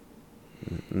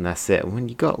 And that's it. When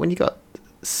you got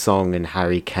Song and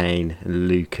Harry Kane and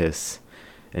Lucas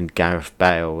and Gareth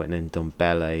Bale and then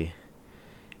Ndombele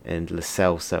and Lo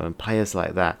Celso and players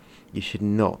like that, you should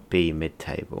not be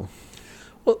mid-table.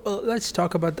 Well, let's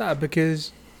talk about that,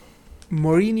 because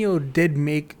Mourinho did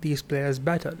make these players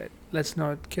better. Let's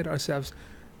not kid ourselves.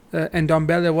 And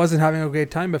Ndombele wasn't having a great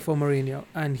time before Mourinho,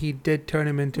 and he did turn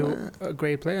him into a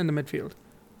great player in the midfield.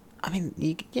 I mean,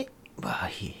 he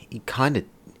kind of...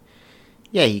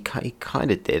 Yeah, he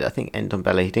kind of did. I think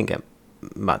Ndombele, he didn't get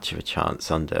much of a chance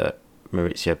under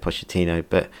Mauricio Pochettino,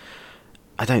 but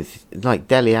I don't... like,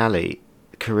 Dele Alli,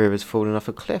 career has fallen off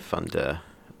a cliff under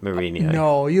Mourinho.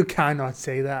 No, you cannot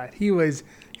say that. He was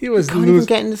can't even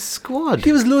get in the squad.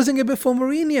 He was losing it before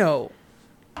Mourinho.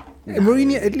 No.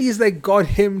 Mourinho at least got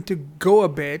him to go a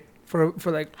bit for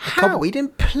like how he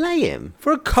didn't play him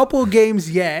for a couple games,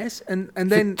 yes, and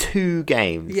then for 2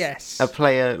 games, yes. A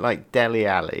player like Dele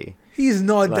Alli, he's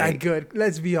not that good.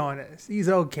 Let's be honest. He's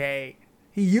okay.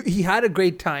 He had a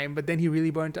great time, but then he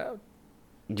really burnt out.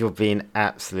 You're being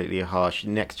absolutely harsh.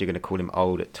 Next, you're going to call him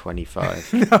old at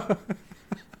 25.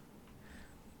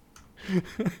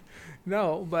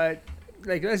 No, but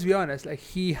let's be honest.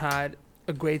 He had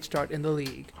a great start in the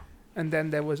league, and then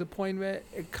there was a point where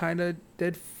it kind of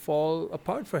did fall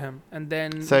apart for him. And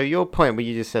then, so your point where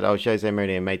you just said, Jose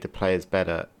Mourinho made the players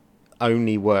better,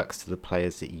 only works to the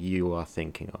players that you are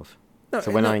thinking of. No,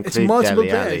 so when I include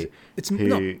Dele Alli,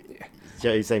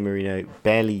 Jose Mourinho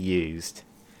barely used.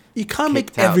 You can't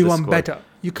make everyone better.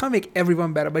 You can't make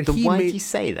everyone better. But why do you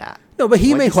say that? No, but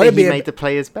he made Højbjerg. He made the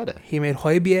players better. He made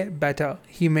Højbjerg better.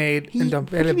 He made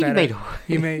Ndombele better.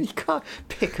 You can't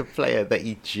pick a player that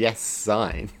he just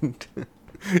signed.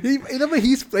 But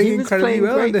he's playing incredibly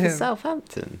well under him.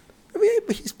 Southampton. I mean,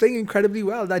 but he's playing incredibly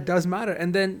well. That does matter.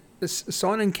 And then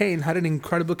Son and Kane had an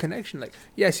incredible connection.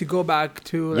 Yes, you go back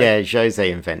to...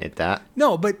 Jose invented that.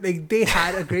 No, but they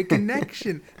had a great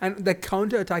connection. And the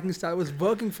counter-attacking style was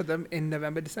working for them in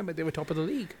November, December. They were top of the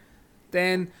league.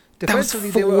 Then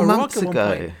defensively, they were a rock at one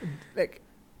point.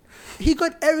 He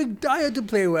got Eric Dyer to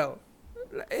play well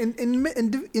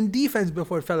in defense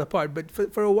before it fell apart. But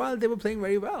for a while, they were playing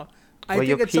very well.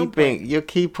 Your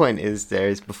key point is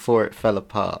before it fell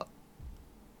apart.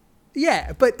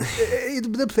 Yeah, but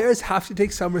the players have to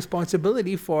take some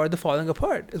responsibility for the falling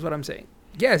apart, is what I'm saying.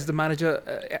 Yes, the manager,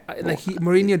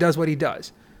 Mourinho does what he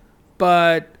does.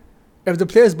 But if the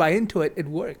players buy into it, it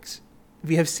works.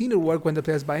 We have seen it work when the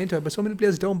players buy into it, but so many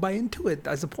players don't buy into it.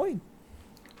 That's the point.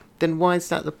 Then why is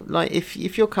that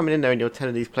if you're coming in there and you're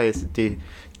telling these players to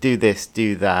do this,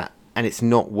 do that, and it's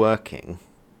not working,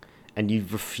 and you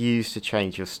refuse to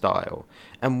change your style,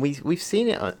 and we've seen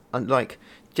it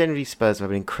generally Spurs have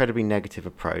an incredibly negative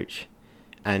approach,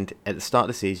 and at the start of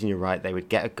the season, you're right, they would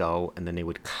get a goal and then they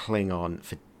would cling on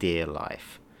for dear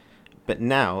life. But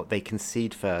now they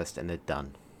concede first and they're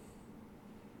done.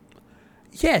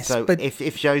 Yes, so but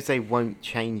if Jose won't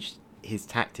change his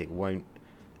tactic, won't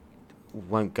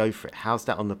go for it, how's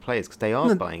that on the players? Because they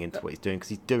are buying into what he's doing because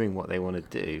he's doing what they want to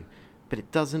do, but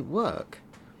it doesn't work.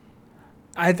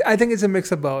 I think it's a mix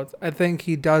of both. I think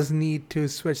he does need to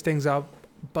switch things up,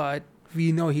 but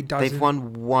we know he doesn't. They've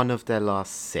won 1 of their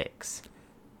last 6.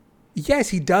 Yes,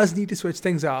 he does need to switch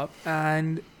things up,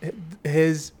 and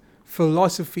his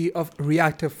philosophy of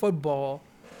reactive football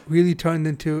really turned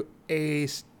into a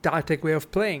static way of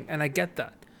playing, and I get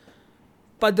that.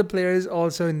 But the players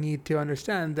also need to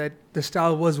understand that the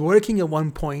style was working at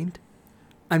one point,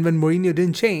 and when Mourinho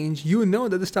didn't change, you know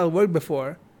that the style worked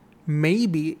before.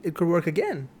 Maybe it could work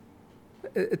again.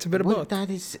 It's a bit of both. That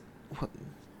is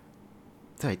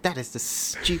the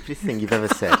stupidest thing you've ever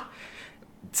said.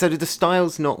 So did the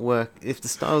styles not work? If the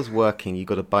style's working, you've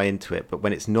got to buy into it. But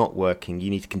when it's not working, you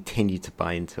need to continue to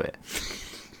buy into it.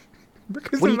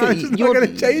 Because the manager's not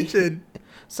going to change it.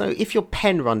 So if your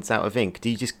pen runs out of ink, do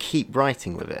you just keep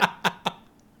writing with it?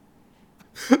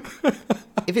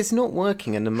 If it's not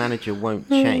working and the manager won't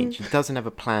change, he doesn't have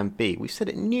a plan B. We've said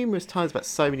it numerous times about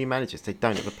so many managers, they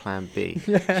don't have a plan B.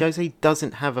 Yeah. Jose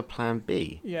doesn't have a plan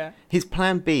B. Yeah. His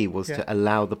plan B was to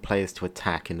allow the players to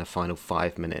attack in the final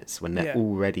 5 minutes when they're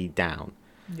already down.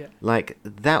 Yeah. Like,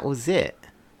 that was it.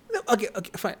 No, okay,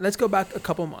 fine. Let's go back a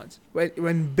couple months.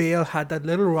 When Bale had that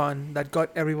little run that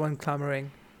got everyone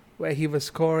clamoring, where he was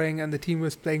scoring and the team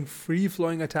was playing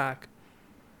free-flowing attack.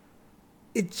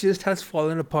 It just has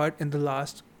fallen apart in the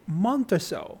last month or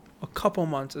so, a couple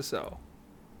months or so.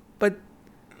 But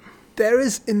there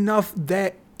is enough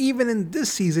there, even in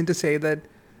this season, to say that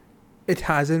it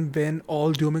hasn't been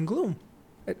all doom and gloom.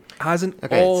 It hasn't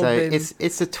all been...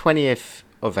 It's the 20th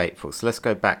of April, so let's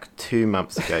go back 2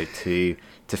 months ago to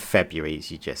February,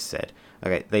 as you just said.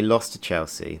 Okay, they lost to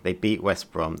Chelsea, they beat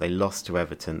West Brom, they lost to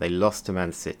Everton, they lost to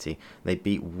Man City, they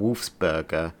beat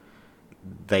Wolfsberger,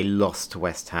 they lost to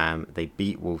West Ham, they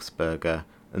beat Wolfsberger,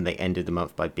 and they ended the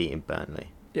month by beating Burnley.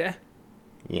 Yeah.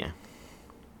 Yeah.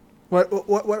 What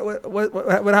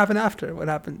happened after? What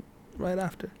happened right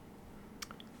after?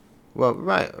 Well,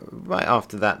 right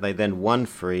after that, they then won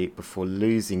 3 before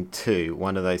losing 2.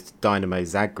 One of those to Dynamo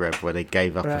Zagreb, where they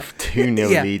gave up a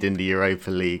 2-0 lead in the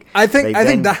Europa League. I think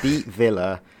that beat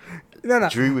Villa,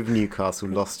 drew with Newcastle,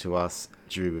 lost to us,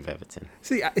 drew with Everton.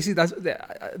 See, that's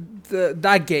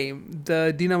that game,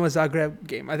 the Dynamo Zagreb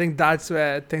game. I think that's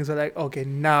where things were like, okay,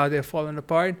 now they're falling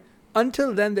apart.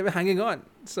 Until then, they were hanging on.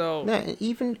 So no,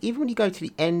 even when you go to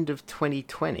the end of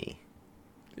 2020,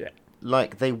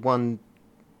 like they won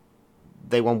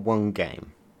 1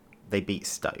 game. They beat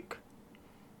Stoke.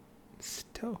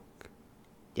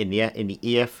 In the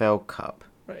EFL Cup.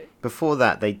 Right. Before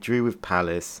that, they drew with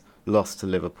Palace, lost to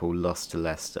Liverpool, lost to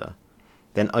Leicester.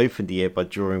 Then opened the year by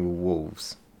drawing with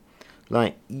Wolves.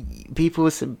 Like, people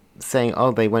were saying,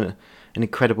 oh, they went an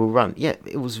incredible run. Yeah,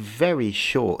 it was very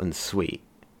short and sweet.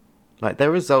 Like,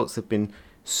 their results have been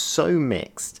so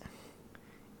mixed.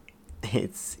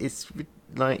 It's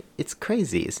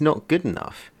crazy. It's not good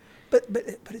enough. But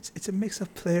it's a mix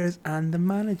of players and the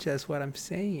manager is what I'm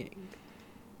saying.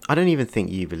 I don't even think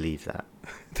you believe that.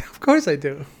 Of course I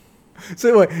do.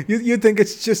 So what, you think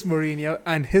it's just Mourinho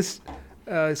and his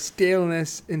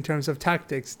staleness in terms of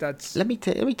tactics? That's let me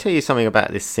tell you something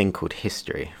about this thing called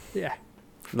history. Yeah.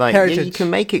 Like you can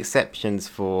make exceptions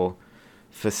for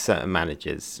certain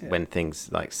managers when things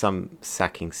like some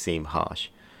sackings seem harsh.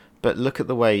 But look at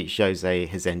the way Jose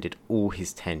has ended all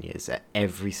his tenures at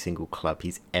every single club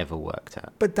he's ever worked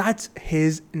at. But that's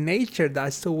his nature.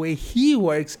 That's the way he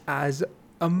works as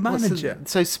a manager.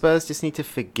 So Spurs just need to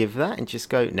forgive that and just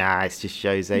go, nah, it's just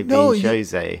Jose being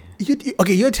Jose.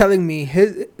 You're telling me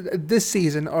this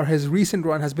season or his recent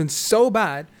run has been so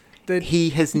bad that... He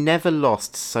has never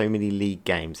lost so many league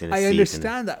games in a season. I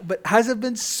understand that, but has it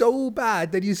been so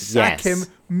bad that you sack him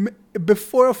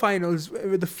before a finals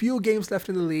with a few games left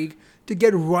in the league to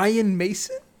get Ryan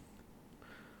Mason?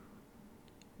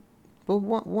 Well,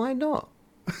 why not?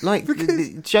 Like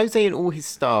Jose and all his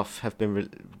staff have been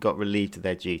got relieved of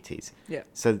their duties. Yeah.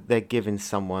 So they're giving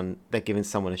someone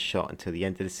a shot until the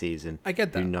end of the season. I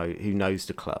get that. Who knows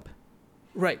the club.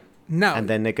 Right. Now. And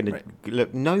then they're going to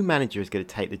look. No manager is going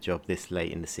to take the job this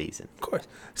late in the season. Of course.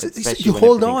 So you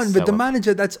hold on with the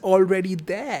manager that's already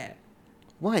there.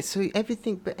 Why? So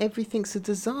everything's a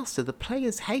disaster. The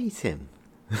players hate him.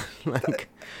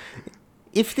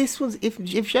 If Jose was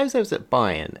at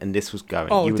Bayern and this was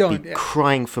going, you would be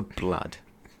crying for blood.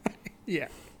 Yeah.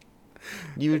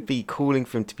 You would be calling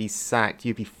for him to be sacked.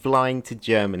 You'd be flying to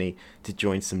Germany to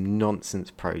join some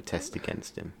nonsense protest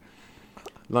against him.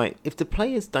 Like, if the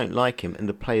players don't like him and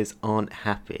the players aren't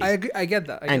happy... I agree, I get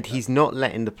that. He's not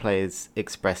letting the players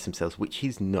express themselves, which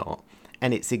he's not.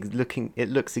 And it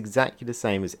looks exactly the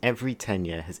same as every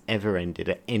tenure has ever ended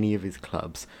at any of his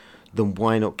clubs. Then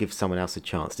why not give someone else a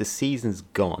chance? The season's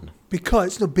gone.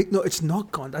 Because it's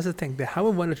not gone. That's the thing. They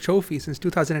haven't won a trophy since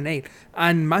 2008,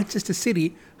 and Manchester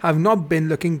City have not been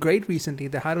looking great recently.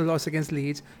 They had a loss against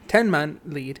Leeds, 10-man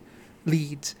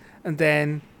Leeds, and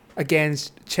then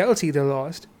against Chelsea they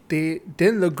lost. they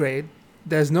didn't look great.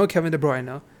 There's no Kevin De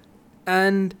Bruyne.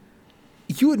 And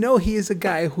you know he is a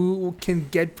guy who can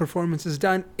get performances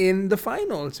done in the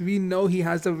finals. We know he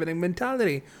has the winning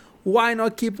mentality. Why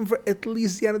not keep him for at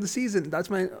least the end of the season? That's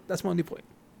my only point.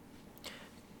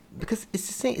 Because it's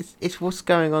the same. It's what's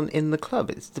going on in the club.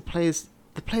 It's the players.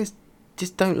 The players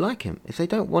just don't like him. If they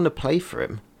don't want to play for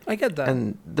him, I get that.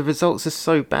 and the results are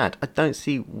so bad, I don't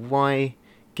see why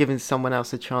giving someone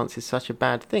else a chance is such a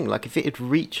bad thing. Like if it had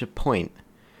reached a point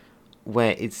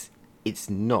where it's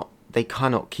not, they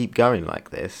cannot keep going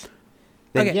like this,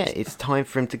 then Okay. yeah, it's time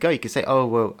for him to go. You could say, oh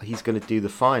well, he's going to do the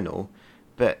final,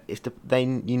 but if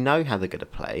you know how they're going to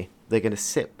play, they're going to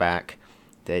sit back.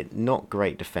 They're not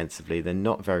great defensively. They're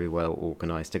not very well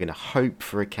organised. They're going to hope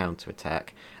for a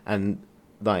counter-attack. And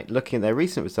like looking at their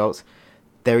recent results,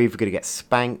 they're either going to get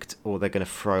spanked or they're going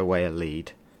to throw away a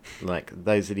lead. Like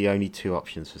those are the only two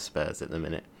options for Spurs at the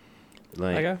minute.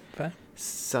 Like, Okay, fair.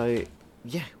 So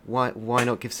yeah, why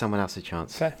not give someone else a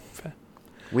chance? Fair.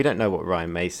 We don't know what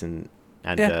Ryan Mason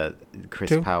and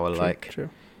Chris Powell are like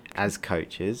as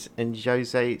coaches, and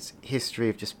Jose's history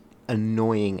of just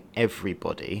annoying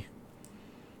everybody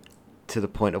to the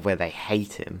point of where they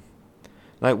hate him.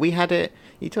 Like we had it.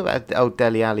 You talk about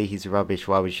Dele Alli, he's rubbish.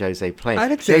 Why was Jose playing? I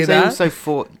didn't say that.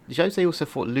 Jose also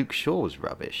thought Luke Shaw was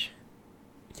rubbish.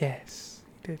 Yes,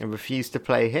 he did. And refused to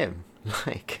play him.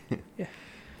 Like, yeah.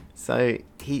 So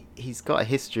he's got a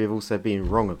history of also being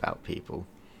wrong about people.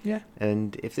 Yeah.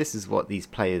 And if this is what these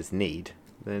players need,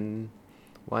 then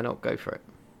why not go for it?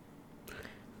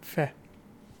 Fair.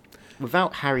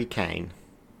 Without Harry Kane,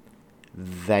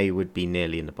 they would be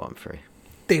nearly in the bottom three.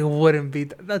 They wouldn't be.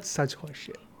 That's such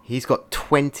horseshit. He's got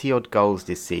 20-odd goals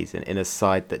this season in a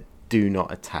side that do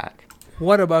not attack.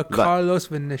 What about Carlos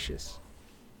Vinicius?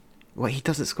 Well, he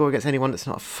doesn't score against anyone that's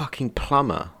not a fucking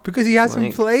plumber. Because he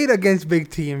hasn't played against big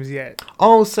teams yet.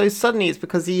 Oh, so suddenly it's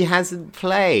because he hasn't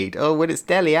played. Oh, when it's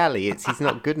Dele Alli, he's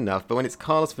not good enough. But when it's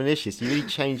Carlos Vinicius, you really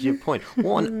change your point.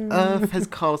 What on earth has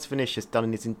Carlos Vinicius done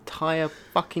in his entire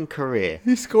fucking career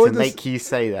to make you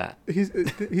say that?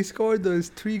 He scored those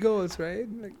 3 goals, right?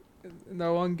 Like in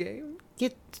that one game. Yeah,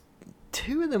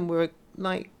 2 of them were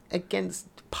like against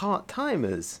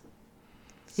part-timers.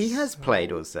 He has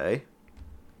played also.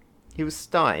 He was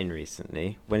starting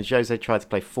recently when Jose tried to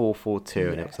play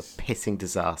 4-4-2 and it was a pissing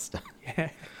disaster.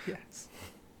 Yeah, yes.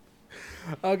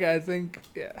 Okay, I think,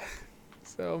 yeah.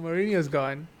 So Mourinho's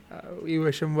gone. We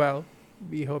wish him well.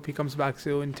 We hope he comes back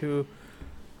soon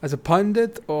as a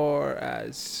pundit or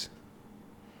as...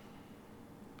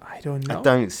 I don't know. I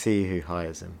don't see who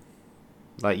hires him.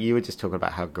 Like, you were just talking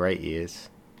about how great he is.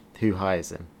 Who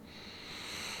hires him?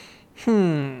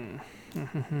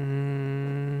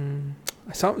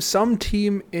 Some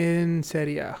team in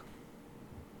Serie A.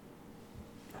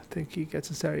 I think he gets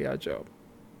a Serie A job.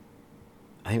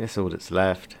 I think that's all that's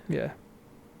left. Yeah.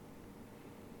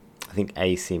 I think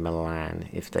AC Milan,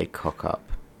 if they cock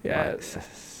up. Yeah.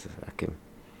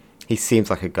 He seems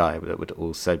like a guy that would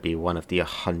also be one of the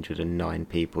 109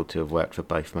 people to have worked for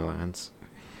both Milans.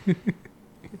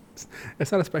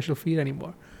 It's not a special feat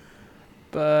anymore.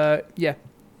 But, yeah.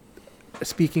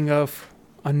 Speaking of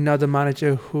another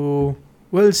manager who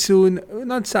will soon,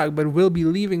 not sack, but will be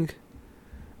leaving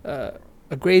a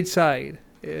great side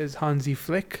is Hansi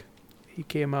Flick. He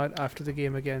came out after the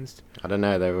game against... I don't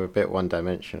know, they were a bit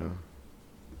one-dimensional.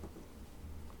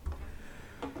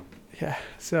 Yeah,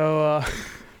 so...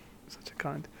 such a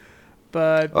cunt.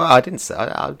 But... Well, I didn't say...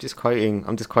 I'm just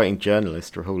quoting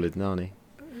journalist Rahul Idnani.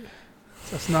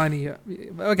 That's 90.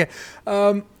 Okay.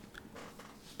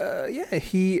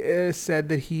 He said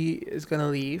that he is going to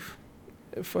leave.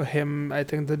 For him, I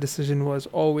think the decision was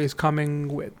always coming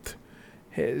with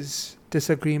his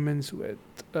disagreements with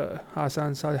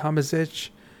Hasan Salihamidzic.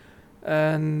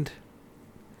 And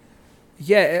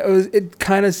yeah, it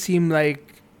kind of seemed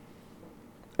like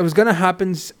it was going to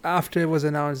happen after it was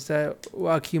announced that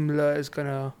Joachim Löw is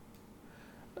going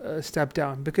to step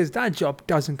down, because that job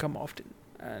doesn't come often.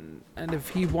 And if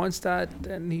he wants that,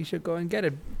 then he should go and get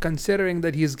it, considering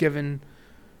that he's given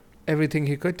everything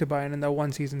he could to Bayern in that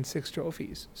one season, 6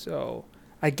 trophies. So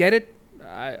I get it.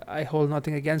 I hold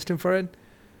nothing against him for it.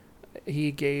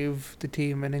 He gave the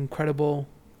team an incredible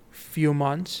few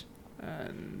months,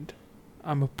 and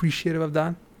I'm appreciative of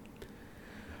that.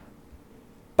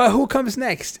 But who comes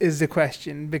next is the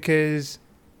question, because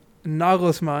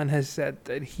Nagelsmann has said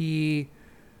that he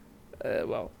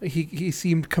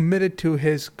seemed committed to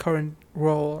his current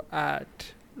role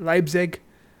at Leipzig,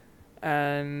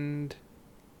 and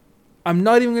I'm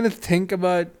not even going to think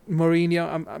about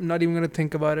Mourinho. I'm not even going to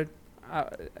think about it.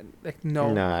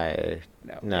 No.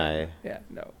 No. Yeah,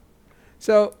 no.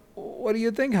 So what do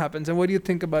you think happens, and what do you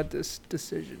think about this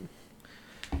decision?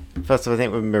 First of all, I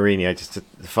think with Mourinho, just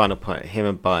the final point, him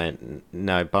and Bayern,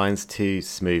 no, Bayern's too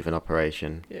smooth an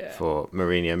operation for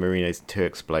Mourinho. Mourinho's too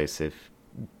explosive,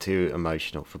 too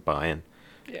emotional for Bayern.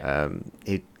 Yeah.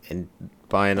 And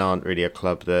Bayern aren't really a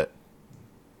club that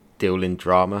deal in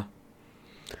drama.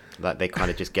 Like, they kind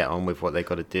of just get on with what they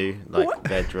got to do. Like, what?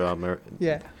 Their drama.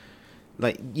 Yeah.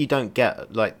 Like, you don't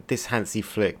get, like, this Hansi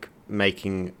Flick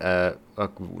making a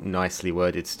nicely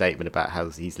worded statement about how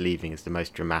he's leaving is the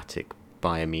most dramatic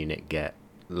Bayern Munich get.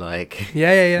 Like,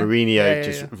 Mourinho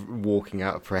just walking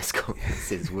out of press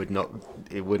conferences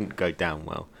wouldn't go down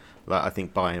well. Like, I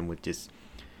think Bayern would just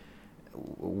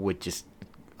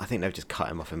I think they'd just cut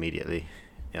him off immediately.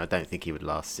 I don't think he would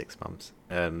last 6 months.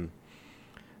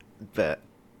 But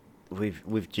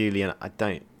with Julian, I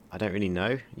don't really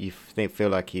know. You feel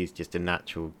like he's just a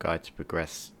natural guy to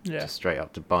progress just straight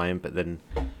up to Bayern, but then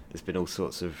there's been all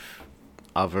sorts of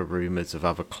other rumours of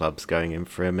other clubs going in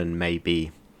for him, and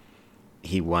maybe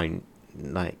he won't.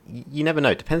 Like, you never know.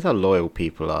 It depends how loyal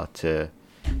people are to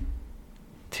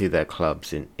their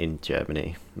clubs in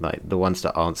Germany. Like, the ones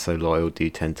that aren't so loyal do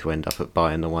tend to end up at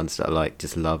Bayern. The ones that like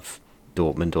just love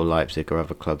Dortmund or Leipzig or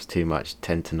other clubs too much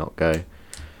tend to not go.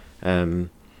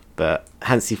 But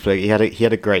Hansi Flick, he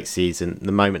had a great season.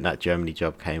 The moment that Germany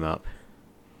job came up,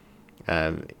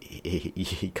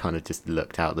 he kind of just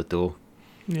looked out the door.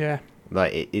 Yeah.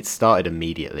 Like, it started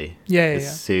immediately.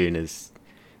 As soon as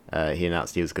he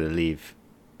announced he was going to leave,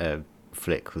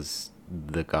 Flick was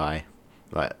the guy.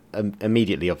 Like,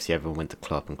 immediately, obviously, everyone went to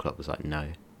Klopp, and Klopp was like, no.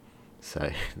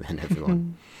 So then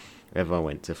everyone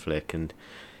went to Flick, and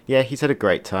he's had a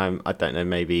great time. I don't know,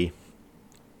 maybe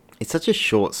it's such a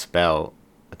short spell.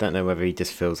 I don't know whether he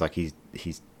just feels like he's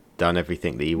done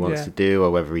everything that he wants to do,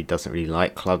 or whether he doesn't really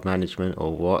like club management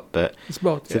or what. But it's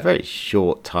both. It's a very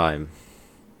short time.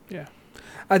 Yeah,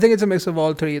 I think it's a mix of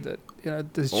all three. That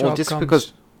this job just comes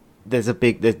because there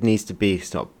needs to be.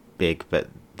 It's not big, but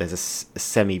there's a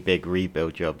semi-big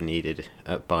rebuild job needed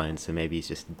at Bayern, so maybe he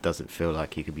just doesn't feel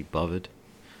like he could be bothered,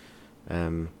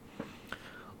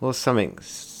 or something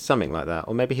like that.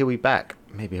 Or maybe he'll be back.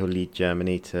 Maybe he'll lead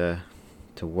Germany to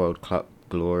World Cup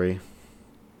glory.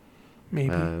 Maybe,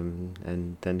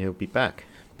 and then he'll be back.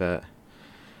 But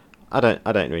I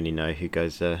don't really know who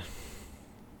goes.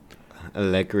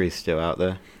 Allegri's still out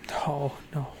there. No.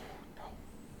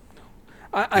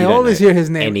 I always hear his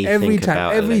name every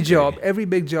time, every Allegri. job, every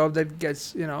big job that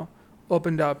gets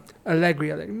opened up.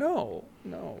 Allegri, I'm like, no.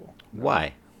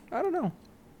 Why? I don't know.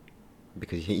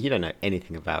 Because you don't know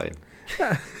anything about him.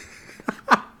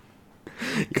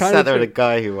 You Kind sat of there with a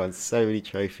guy who won so many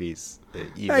trophies.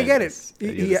 I get it.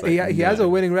 He has a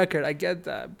winning record. I get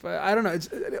that, but I don't know.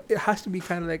 It has to be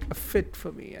kind of like a fit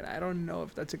for me, and I don't know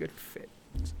if that's a good fit.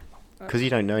 Because you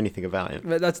don't know anything about him.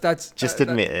 But that's just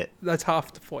admit it. That's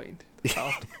half the point.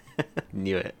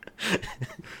 Knew it.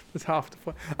 That's half the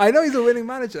point. I know he's a winning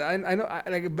manager. I know. But I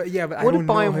don't know. What did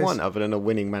Bayern want other than a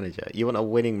winning manager? You want a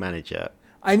winning manager.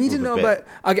 I need to know about.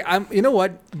 Okay, you know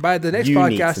what? By the next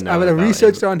podcast, I will have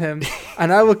researched on him,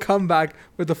 and I will come back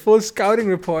with a full scouting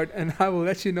report, and I will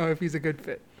let you know if he's a good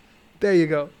fit. There you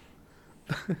go.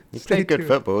 He played good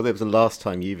football. That was the last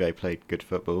time Juve played good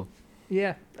football.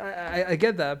 Yeah, I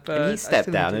get that, but and he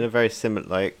stepped down in a very similar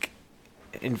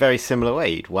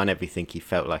way. He'd won everything he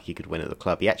felt like he could win at the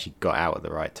club. He actually got out at the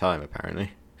right time,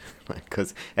 apparently,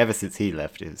 because ever since he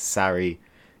left, Sarri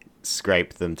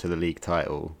scraped them to the league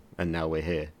title, and now we're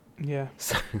here. Yeah.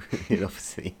 So he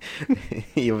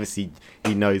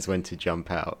knows when to jump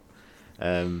out.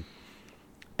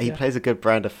 He plays a good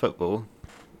brand of football.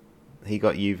 He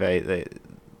got Juve.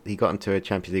 He got him to a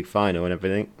Champions League final and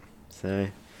everything. So.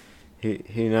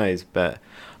 Who knows? But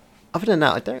other than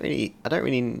that, I don't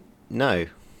really know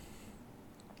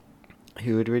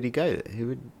who would really go.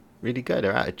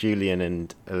 They're out of Julian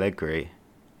and Allegri.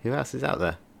 Who else is out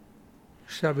there?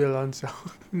 Xabi Alonso.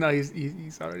 No,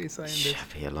 he's already signed it.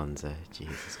 Xabi Alonso.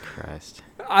 Jesus Christ.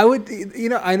 I would.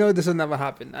 I know this will never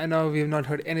happen. I know we've not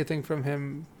heard anything from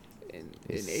him in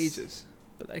ages.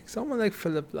 But like someone like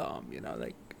Philip Lahm,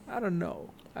 like I don't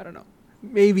know.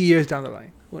 Maybe years down the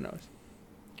line. Who knows?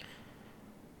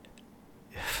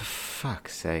 For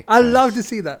fuck's sake. I love to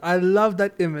see that. I love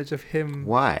that image of him.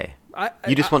 Why?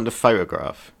 You just want the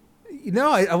photograph?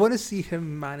 No, I want to see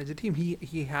him manage a team.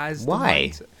 He has.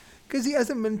 Why? Because he has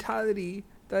a mentality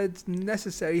that's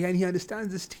necessary, and he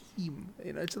understands this team.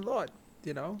 It's a lot.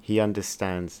 He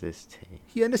understands this team.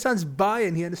 He understands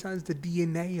Bayern. He understands the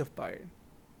DNA of Bayern.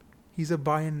 He's a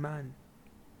Bayern man.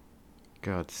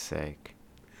 God's sake.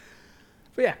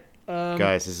 But yeah.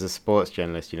 Guys, as a sports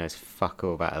journalist, he knows fuck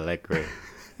all about Allegri.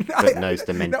 but knows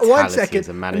the No, mentality one second. as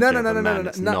a manager No, of a man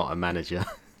that's no. not a manager.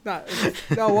 No,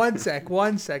 no, one sec.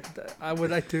 I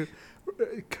would like to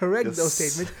correct those Yes.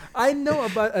 statements. I know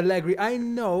about Allegri. I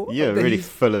know. You're that really he's-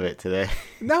 full of it today.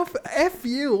 Now, F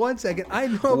you. 1 second. I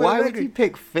know about Why would Allegri. you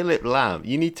pick Philip Lahm?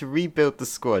 You need to rebuild the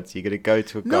squad, so you're going to go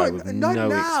to a guy No, with not no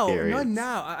now. experience. Not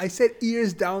now. I said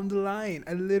years down the line.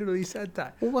 I literally said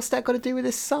that. Well, what's that got to do with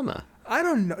this summer? I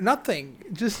don't know. Nothing.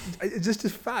 Just a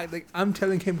fact. Like, I'm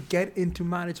telling him, get into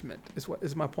management.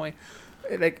 Is my point.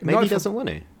 Like, Maybe not he for- doesn't want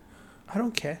to. I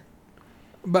don't care.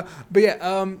 But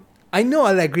yeah. I know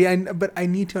Allegri, but I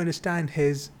need to understand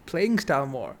his playing style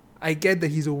more. I get that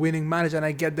he's a winning manager, and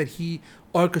I get that he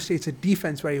orchestrates a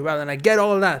defense very well, and I get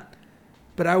all that.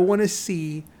 But I want to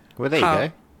see. Well, there how- you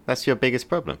go. That's your biggest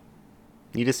problem.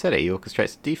 You just said it. He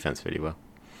orchestrates the defense really well.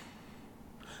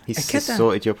 He's I get just that.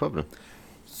 sorted your problem.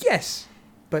 Yes,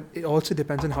 but it also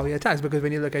depends on how he attacks. Because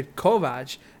when you look at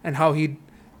Kovac and how he,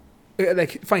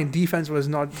 fine, defense was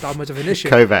not that much of an issue.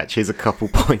 Kovac is a couple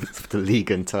points for the league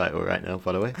and title right now,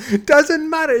 by the way. It doesn't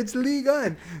matter. It's League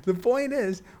One. The point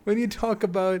is, when you talk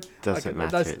about... Doesn't okay,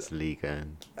 matter. that's- It's league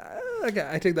and Okay,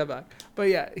 I take that back. But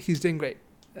yeah, he's doing great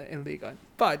in Ligue 1.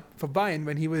 But for Bayern,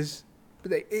 when he was...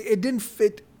 It didn't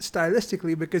fit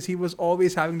stylistically because he was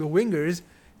always having the wingers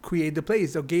create the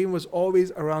plays. The game was always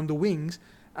around the wings,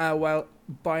 while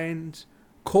Bayern's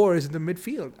core is in the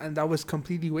midfield. And that was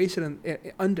completely wasted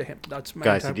under him. That's my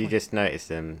guys, entire did you point. just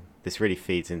notice this really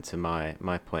feeds into my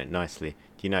point nicely.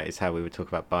 Do you notice how we were talking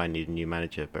about Bayern needing a new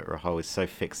manager, but Rahul is so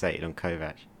fixated on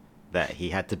Kovac that he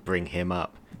had to bring him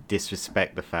up,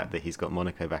 disrespect the fact that he's got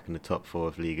Monaco back in the top 4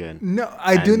 of Ligue 1. No,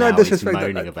 I do not disrespect he's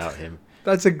moaning that. about him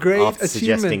That's a great after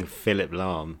suggesting achievement. Philip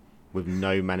Lahm with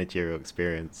no managerial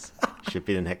experience should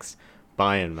be the next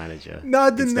Bayern manager.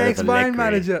 Not the instead of next Bayern Allegri.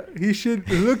 manager. He should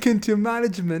look into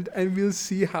management, and we'll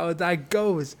see how that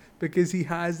goes, because he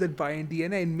has that Bayern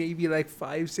DNA, and maybe like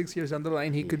 5-6 years down the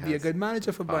line, he could be a has good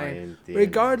manager for Bayern. DNA.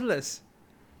 Regardless,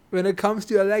 when it comes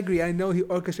to Allegri, I know he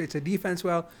orchestrates a defense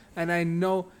well, and I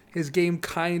know his game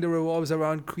kind of revolves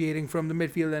around creating from the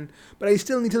midfield, but I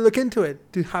still need to look into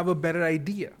it to have a better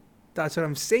idea. That's what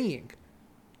I'm saying.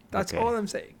 That's Okay. all I'm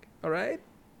saying. All right?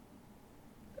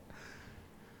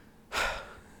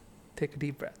 Take a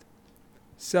deep breath.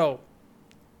 So,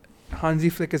 Hansi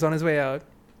Flick is on his way out.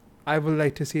 I would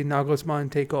like to see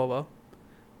Nagelsmann take over.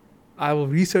 I will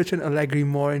research on Allegri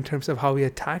more in terms of how he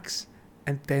attacks,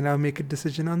 and then I'll make a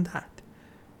decision on that.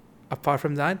 Apart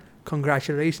from that,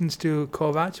 congratulations to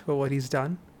Kovac for what he's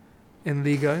done in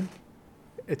Liga.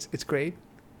 It's great.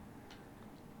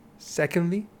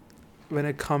 Secondly, when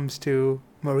it comes to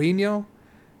Mourinho,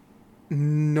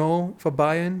 no for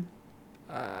Bayern.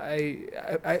 He's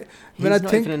When I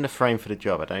not think, even in the frame for the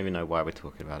job. I don't even know why we're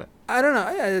talking about it. I don't know.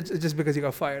 Yeah, it's just because he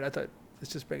got fired. I thought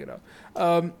let's just bring it up.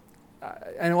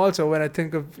 And also when I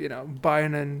think of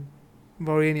Bayern and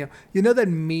Mourinho, you know that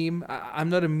meme. I'm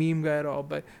not a meme guy at all,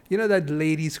 but you know that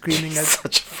lady screaming at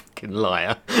Such a fucking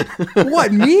liar.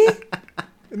 what, me?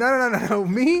 No,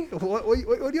 me? What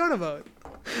are you on about?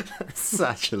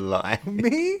 Such a lie.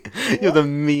 Me? You're the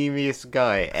memeiest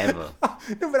guy ever.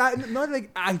 No, but not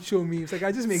like actual memes. Like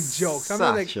I just make jokes. I'm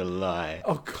not like, Such a lie.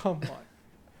 oh come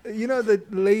on. You know the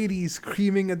lady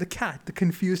screaming at the cat, the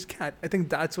confused cat. I think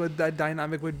that's what that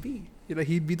dynamic would be.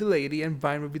 He'd be the lady and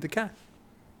Bayern would be the cat.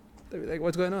 They'd be like,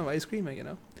 what's going on? Why are you screaming?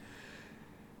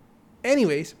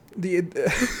 Anyways, the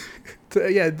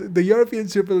European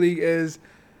Super League is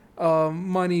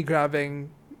money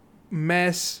grabbing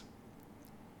mess,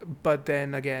 but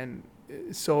then again,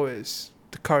 so is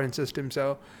the current system.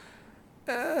 So,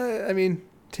 I mean,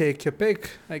 take your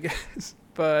pick, I guess.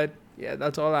 But yeah,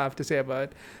 that's all I have to say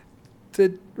about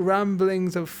the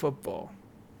ramblings of football.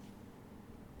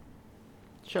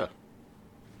 Sure.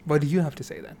 What do you have to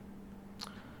say then?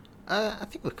 I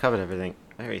think we've covered everything.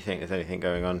 I don't really think there's anything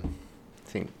going on. I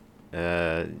think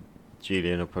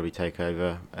Julian will probably take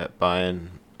over at Bayern,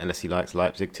 unless he likes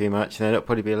Leipzig too much. Then it'll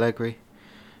probably be Allegri.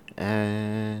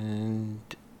 And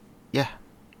yeah,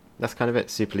 that's kind of it.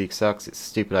 Super League sucks. It's a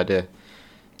stupid idea.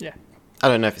 Yeah. I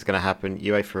don't know if it's going to happen.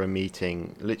 UEFA are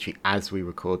meeting literally as we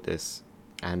record this,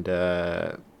 and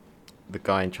the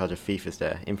guy in charge of FIFA's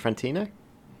there. Infantino?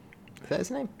 Is that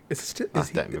his name? Is it still, I is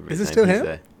don't remember it his still name. He's him?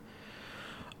 there.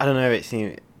 I don't know.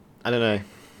 I don't know.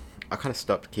 I kind of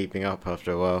stopped keeping up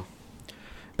after a while.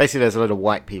 Basically, there's a lot of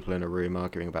white people in a room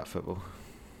arguing about football.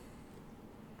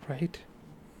 Right.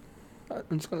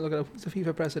 I'm just going to look at who's the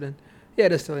FIFA president. Yeah,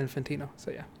 it is still Infantino. So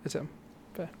yeah, it's him.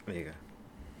 There you go.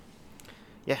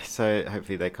 Yeah, so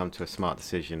hopefully they come to a smart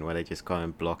decision where they just go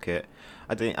and block it.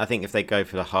 I think if they go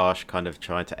for the harsh kind of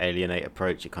trying to alienate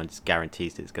approach, it kind of just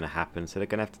guarantees that it's going to happen. So they're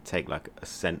going to have to take like a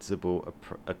sensible,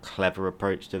 a clever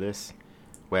approach to this,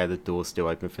 where the door's still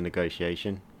open for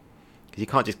negotiation. Because you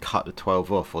can't just cut the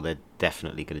 12 off, or they're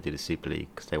definitely going to do the Super League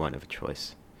because they won't have a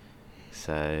choice.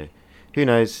 So who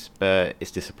knows? But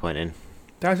it's disappointing.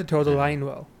 They have to toe the line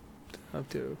well. Have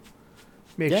to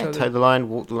make sure. Toe the line,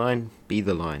 walk the line, be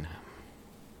the line.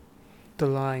 The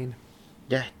line.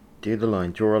 Yeah, do the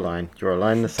line. Draw a line. Draw a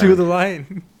line in the sand. Do the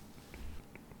line.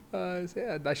 So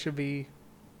yeah, that should be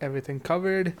everything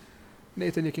covered.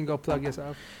 Nathan, you can go plug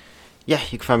yourself. Yeah,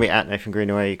 you can find me at Nathan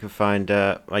Greenaway. You can find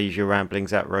my usual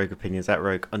ramblings at Rogue Opinions at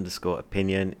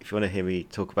Rogue_opinion. If you want to hear me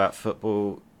talk about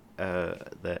football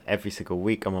every single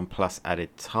week, I'm on Plus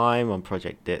Added Time on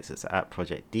Project Dits. It's at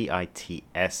Project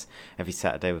DITS every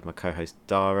Saturday with my co-host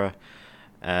Dara.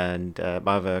 And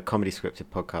my other comedy scripted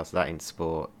podcast, That in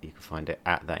Sport, you can find it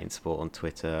at That in Sport on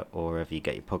Twitter or wherever you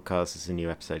get your podcasts. There's a new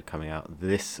episode coming out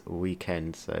this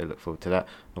weekend, so look forward to that.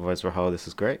 Otherwise, Rahul, this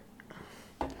was great.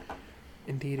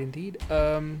 Indeed.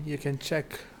 You can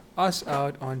check us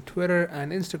out on Twitter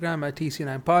and Instagram at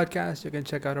TC9 Podcast. You can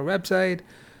check out our website,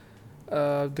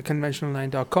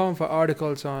 theconventional9.com, for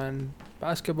articles on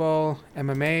basketball,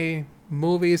 MMA,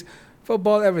 movies,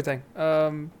 football, everything.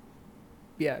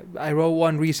 Yeah, I wrote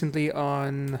one recently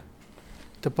on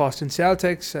the Boston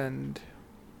Celtics and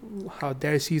how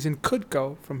their season could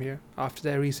go from here after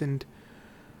their recent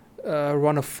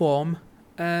run of form.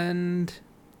 And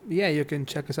yeah, you can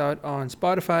check us out on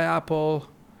Spotify, Apple,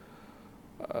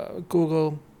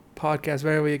 Google Podcasts,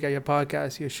 wherever you get your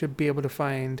podcasts. You should be able to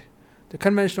find The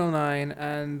Conventional 9,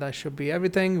 and that should be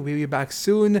everything. We'll be back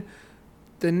soon.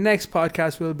 The next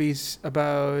podcast will be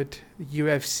about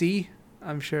UFC.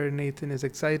 I'm sure Nathan is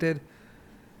excited.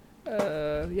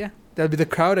 Yeah, there'll be the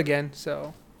crowd again,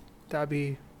 so that'll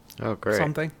be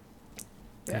something.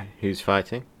 Yeah. Who's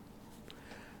fighting?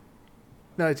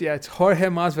 No, it's Jorge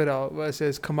Masvidal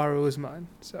versus Kamaru Usman.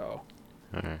 So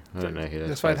I don't know who those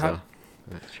this fight fight are.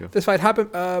 Sure. This fight happened.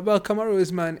 Well, Kamaru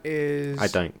Usman is. I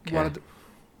don't care. One of the,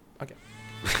 okay.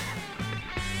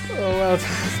 Oh well,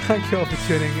 thank you all for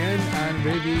tuning in, and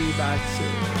we'll be back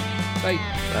soon. Bye.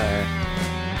 Bye.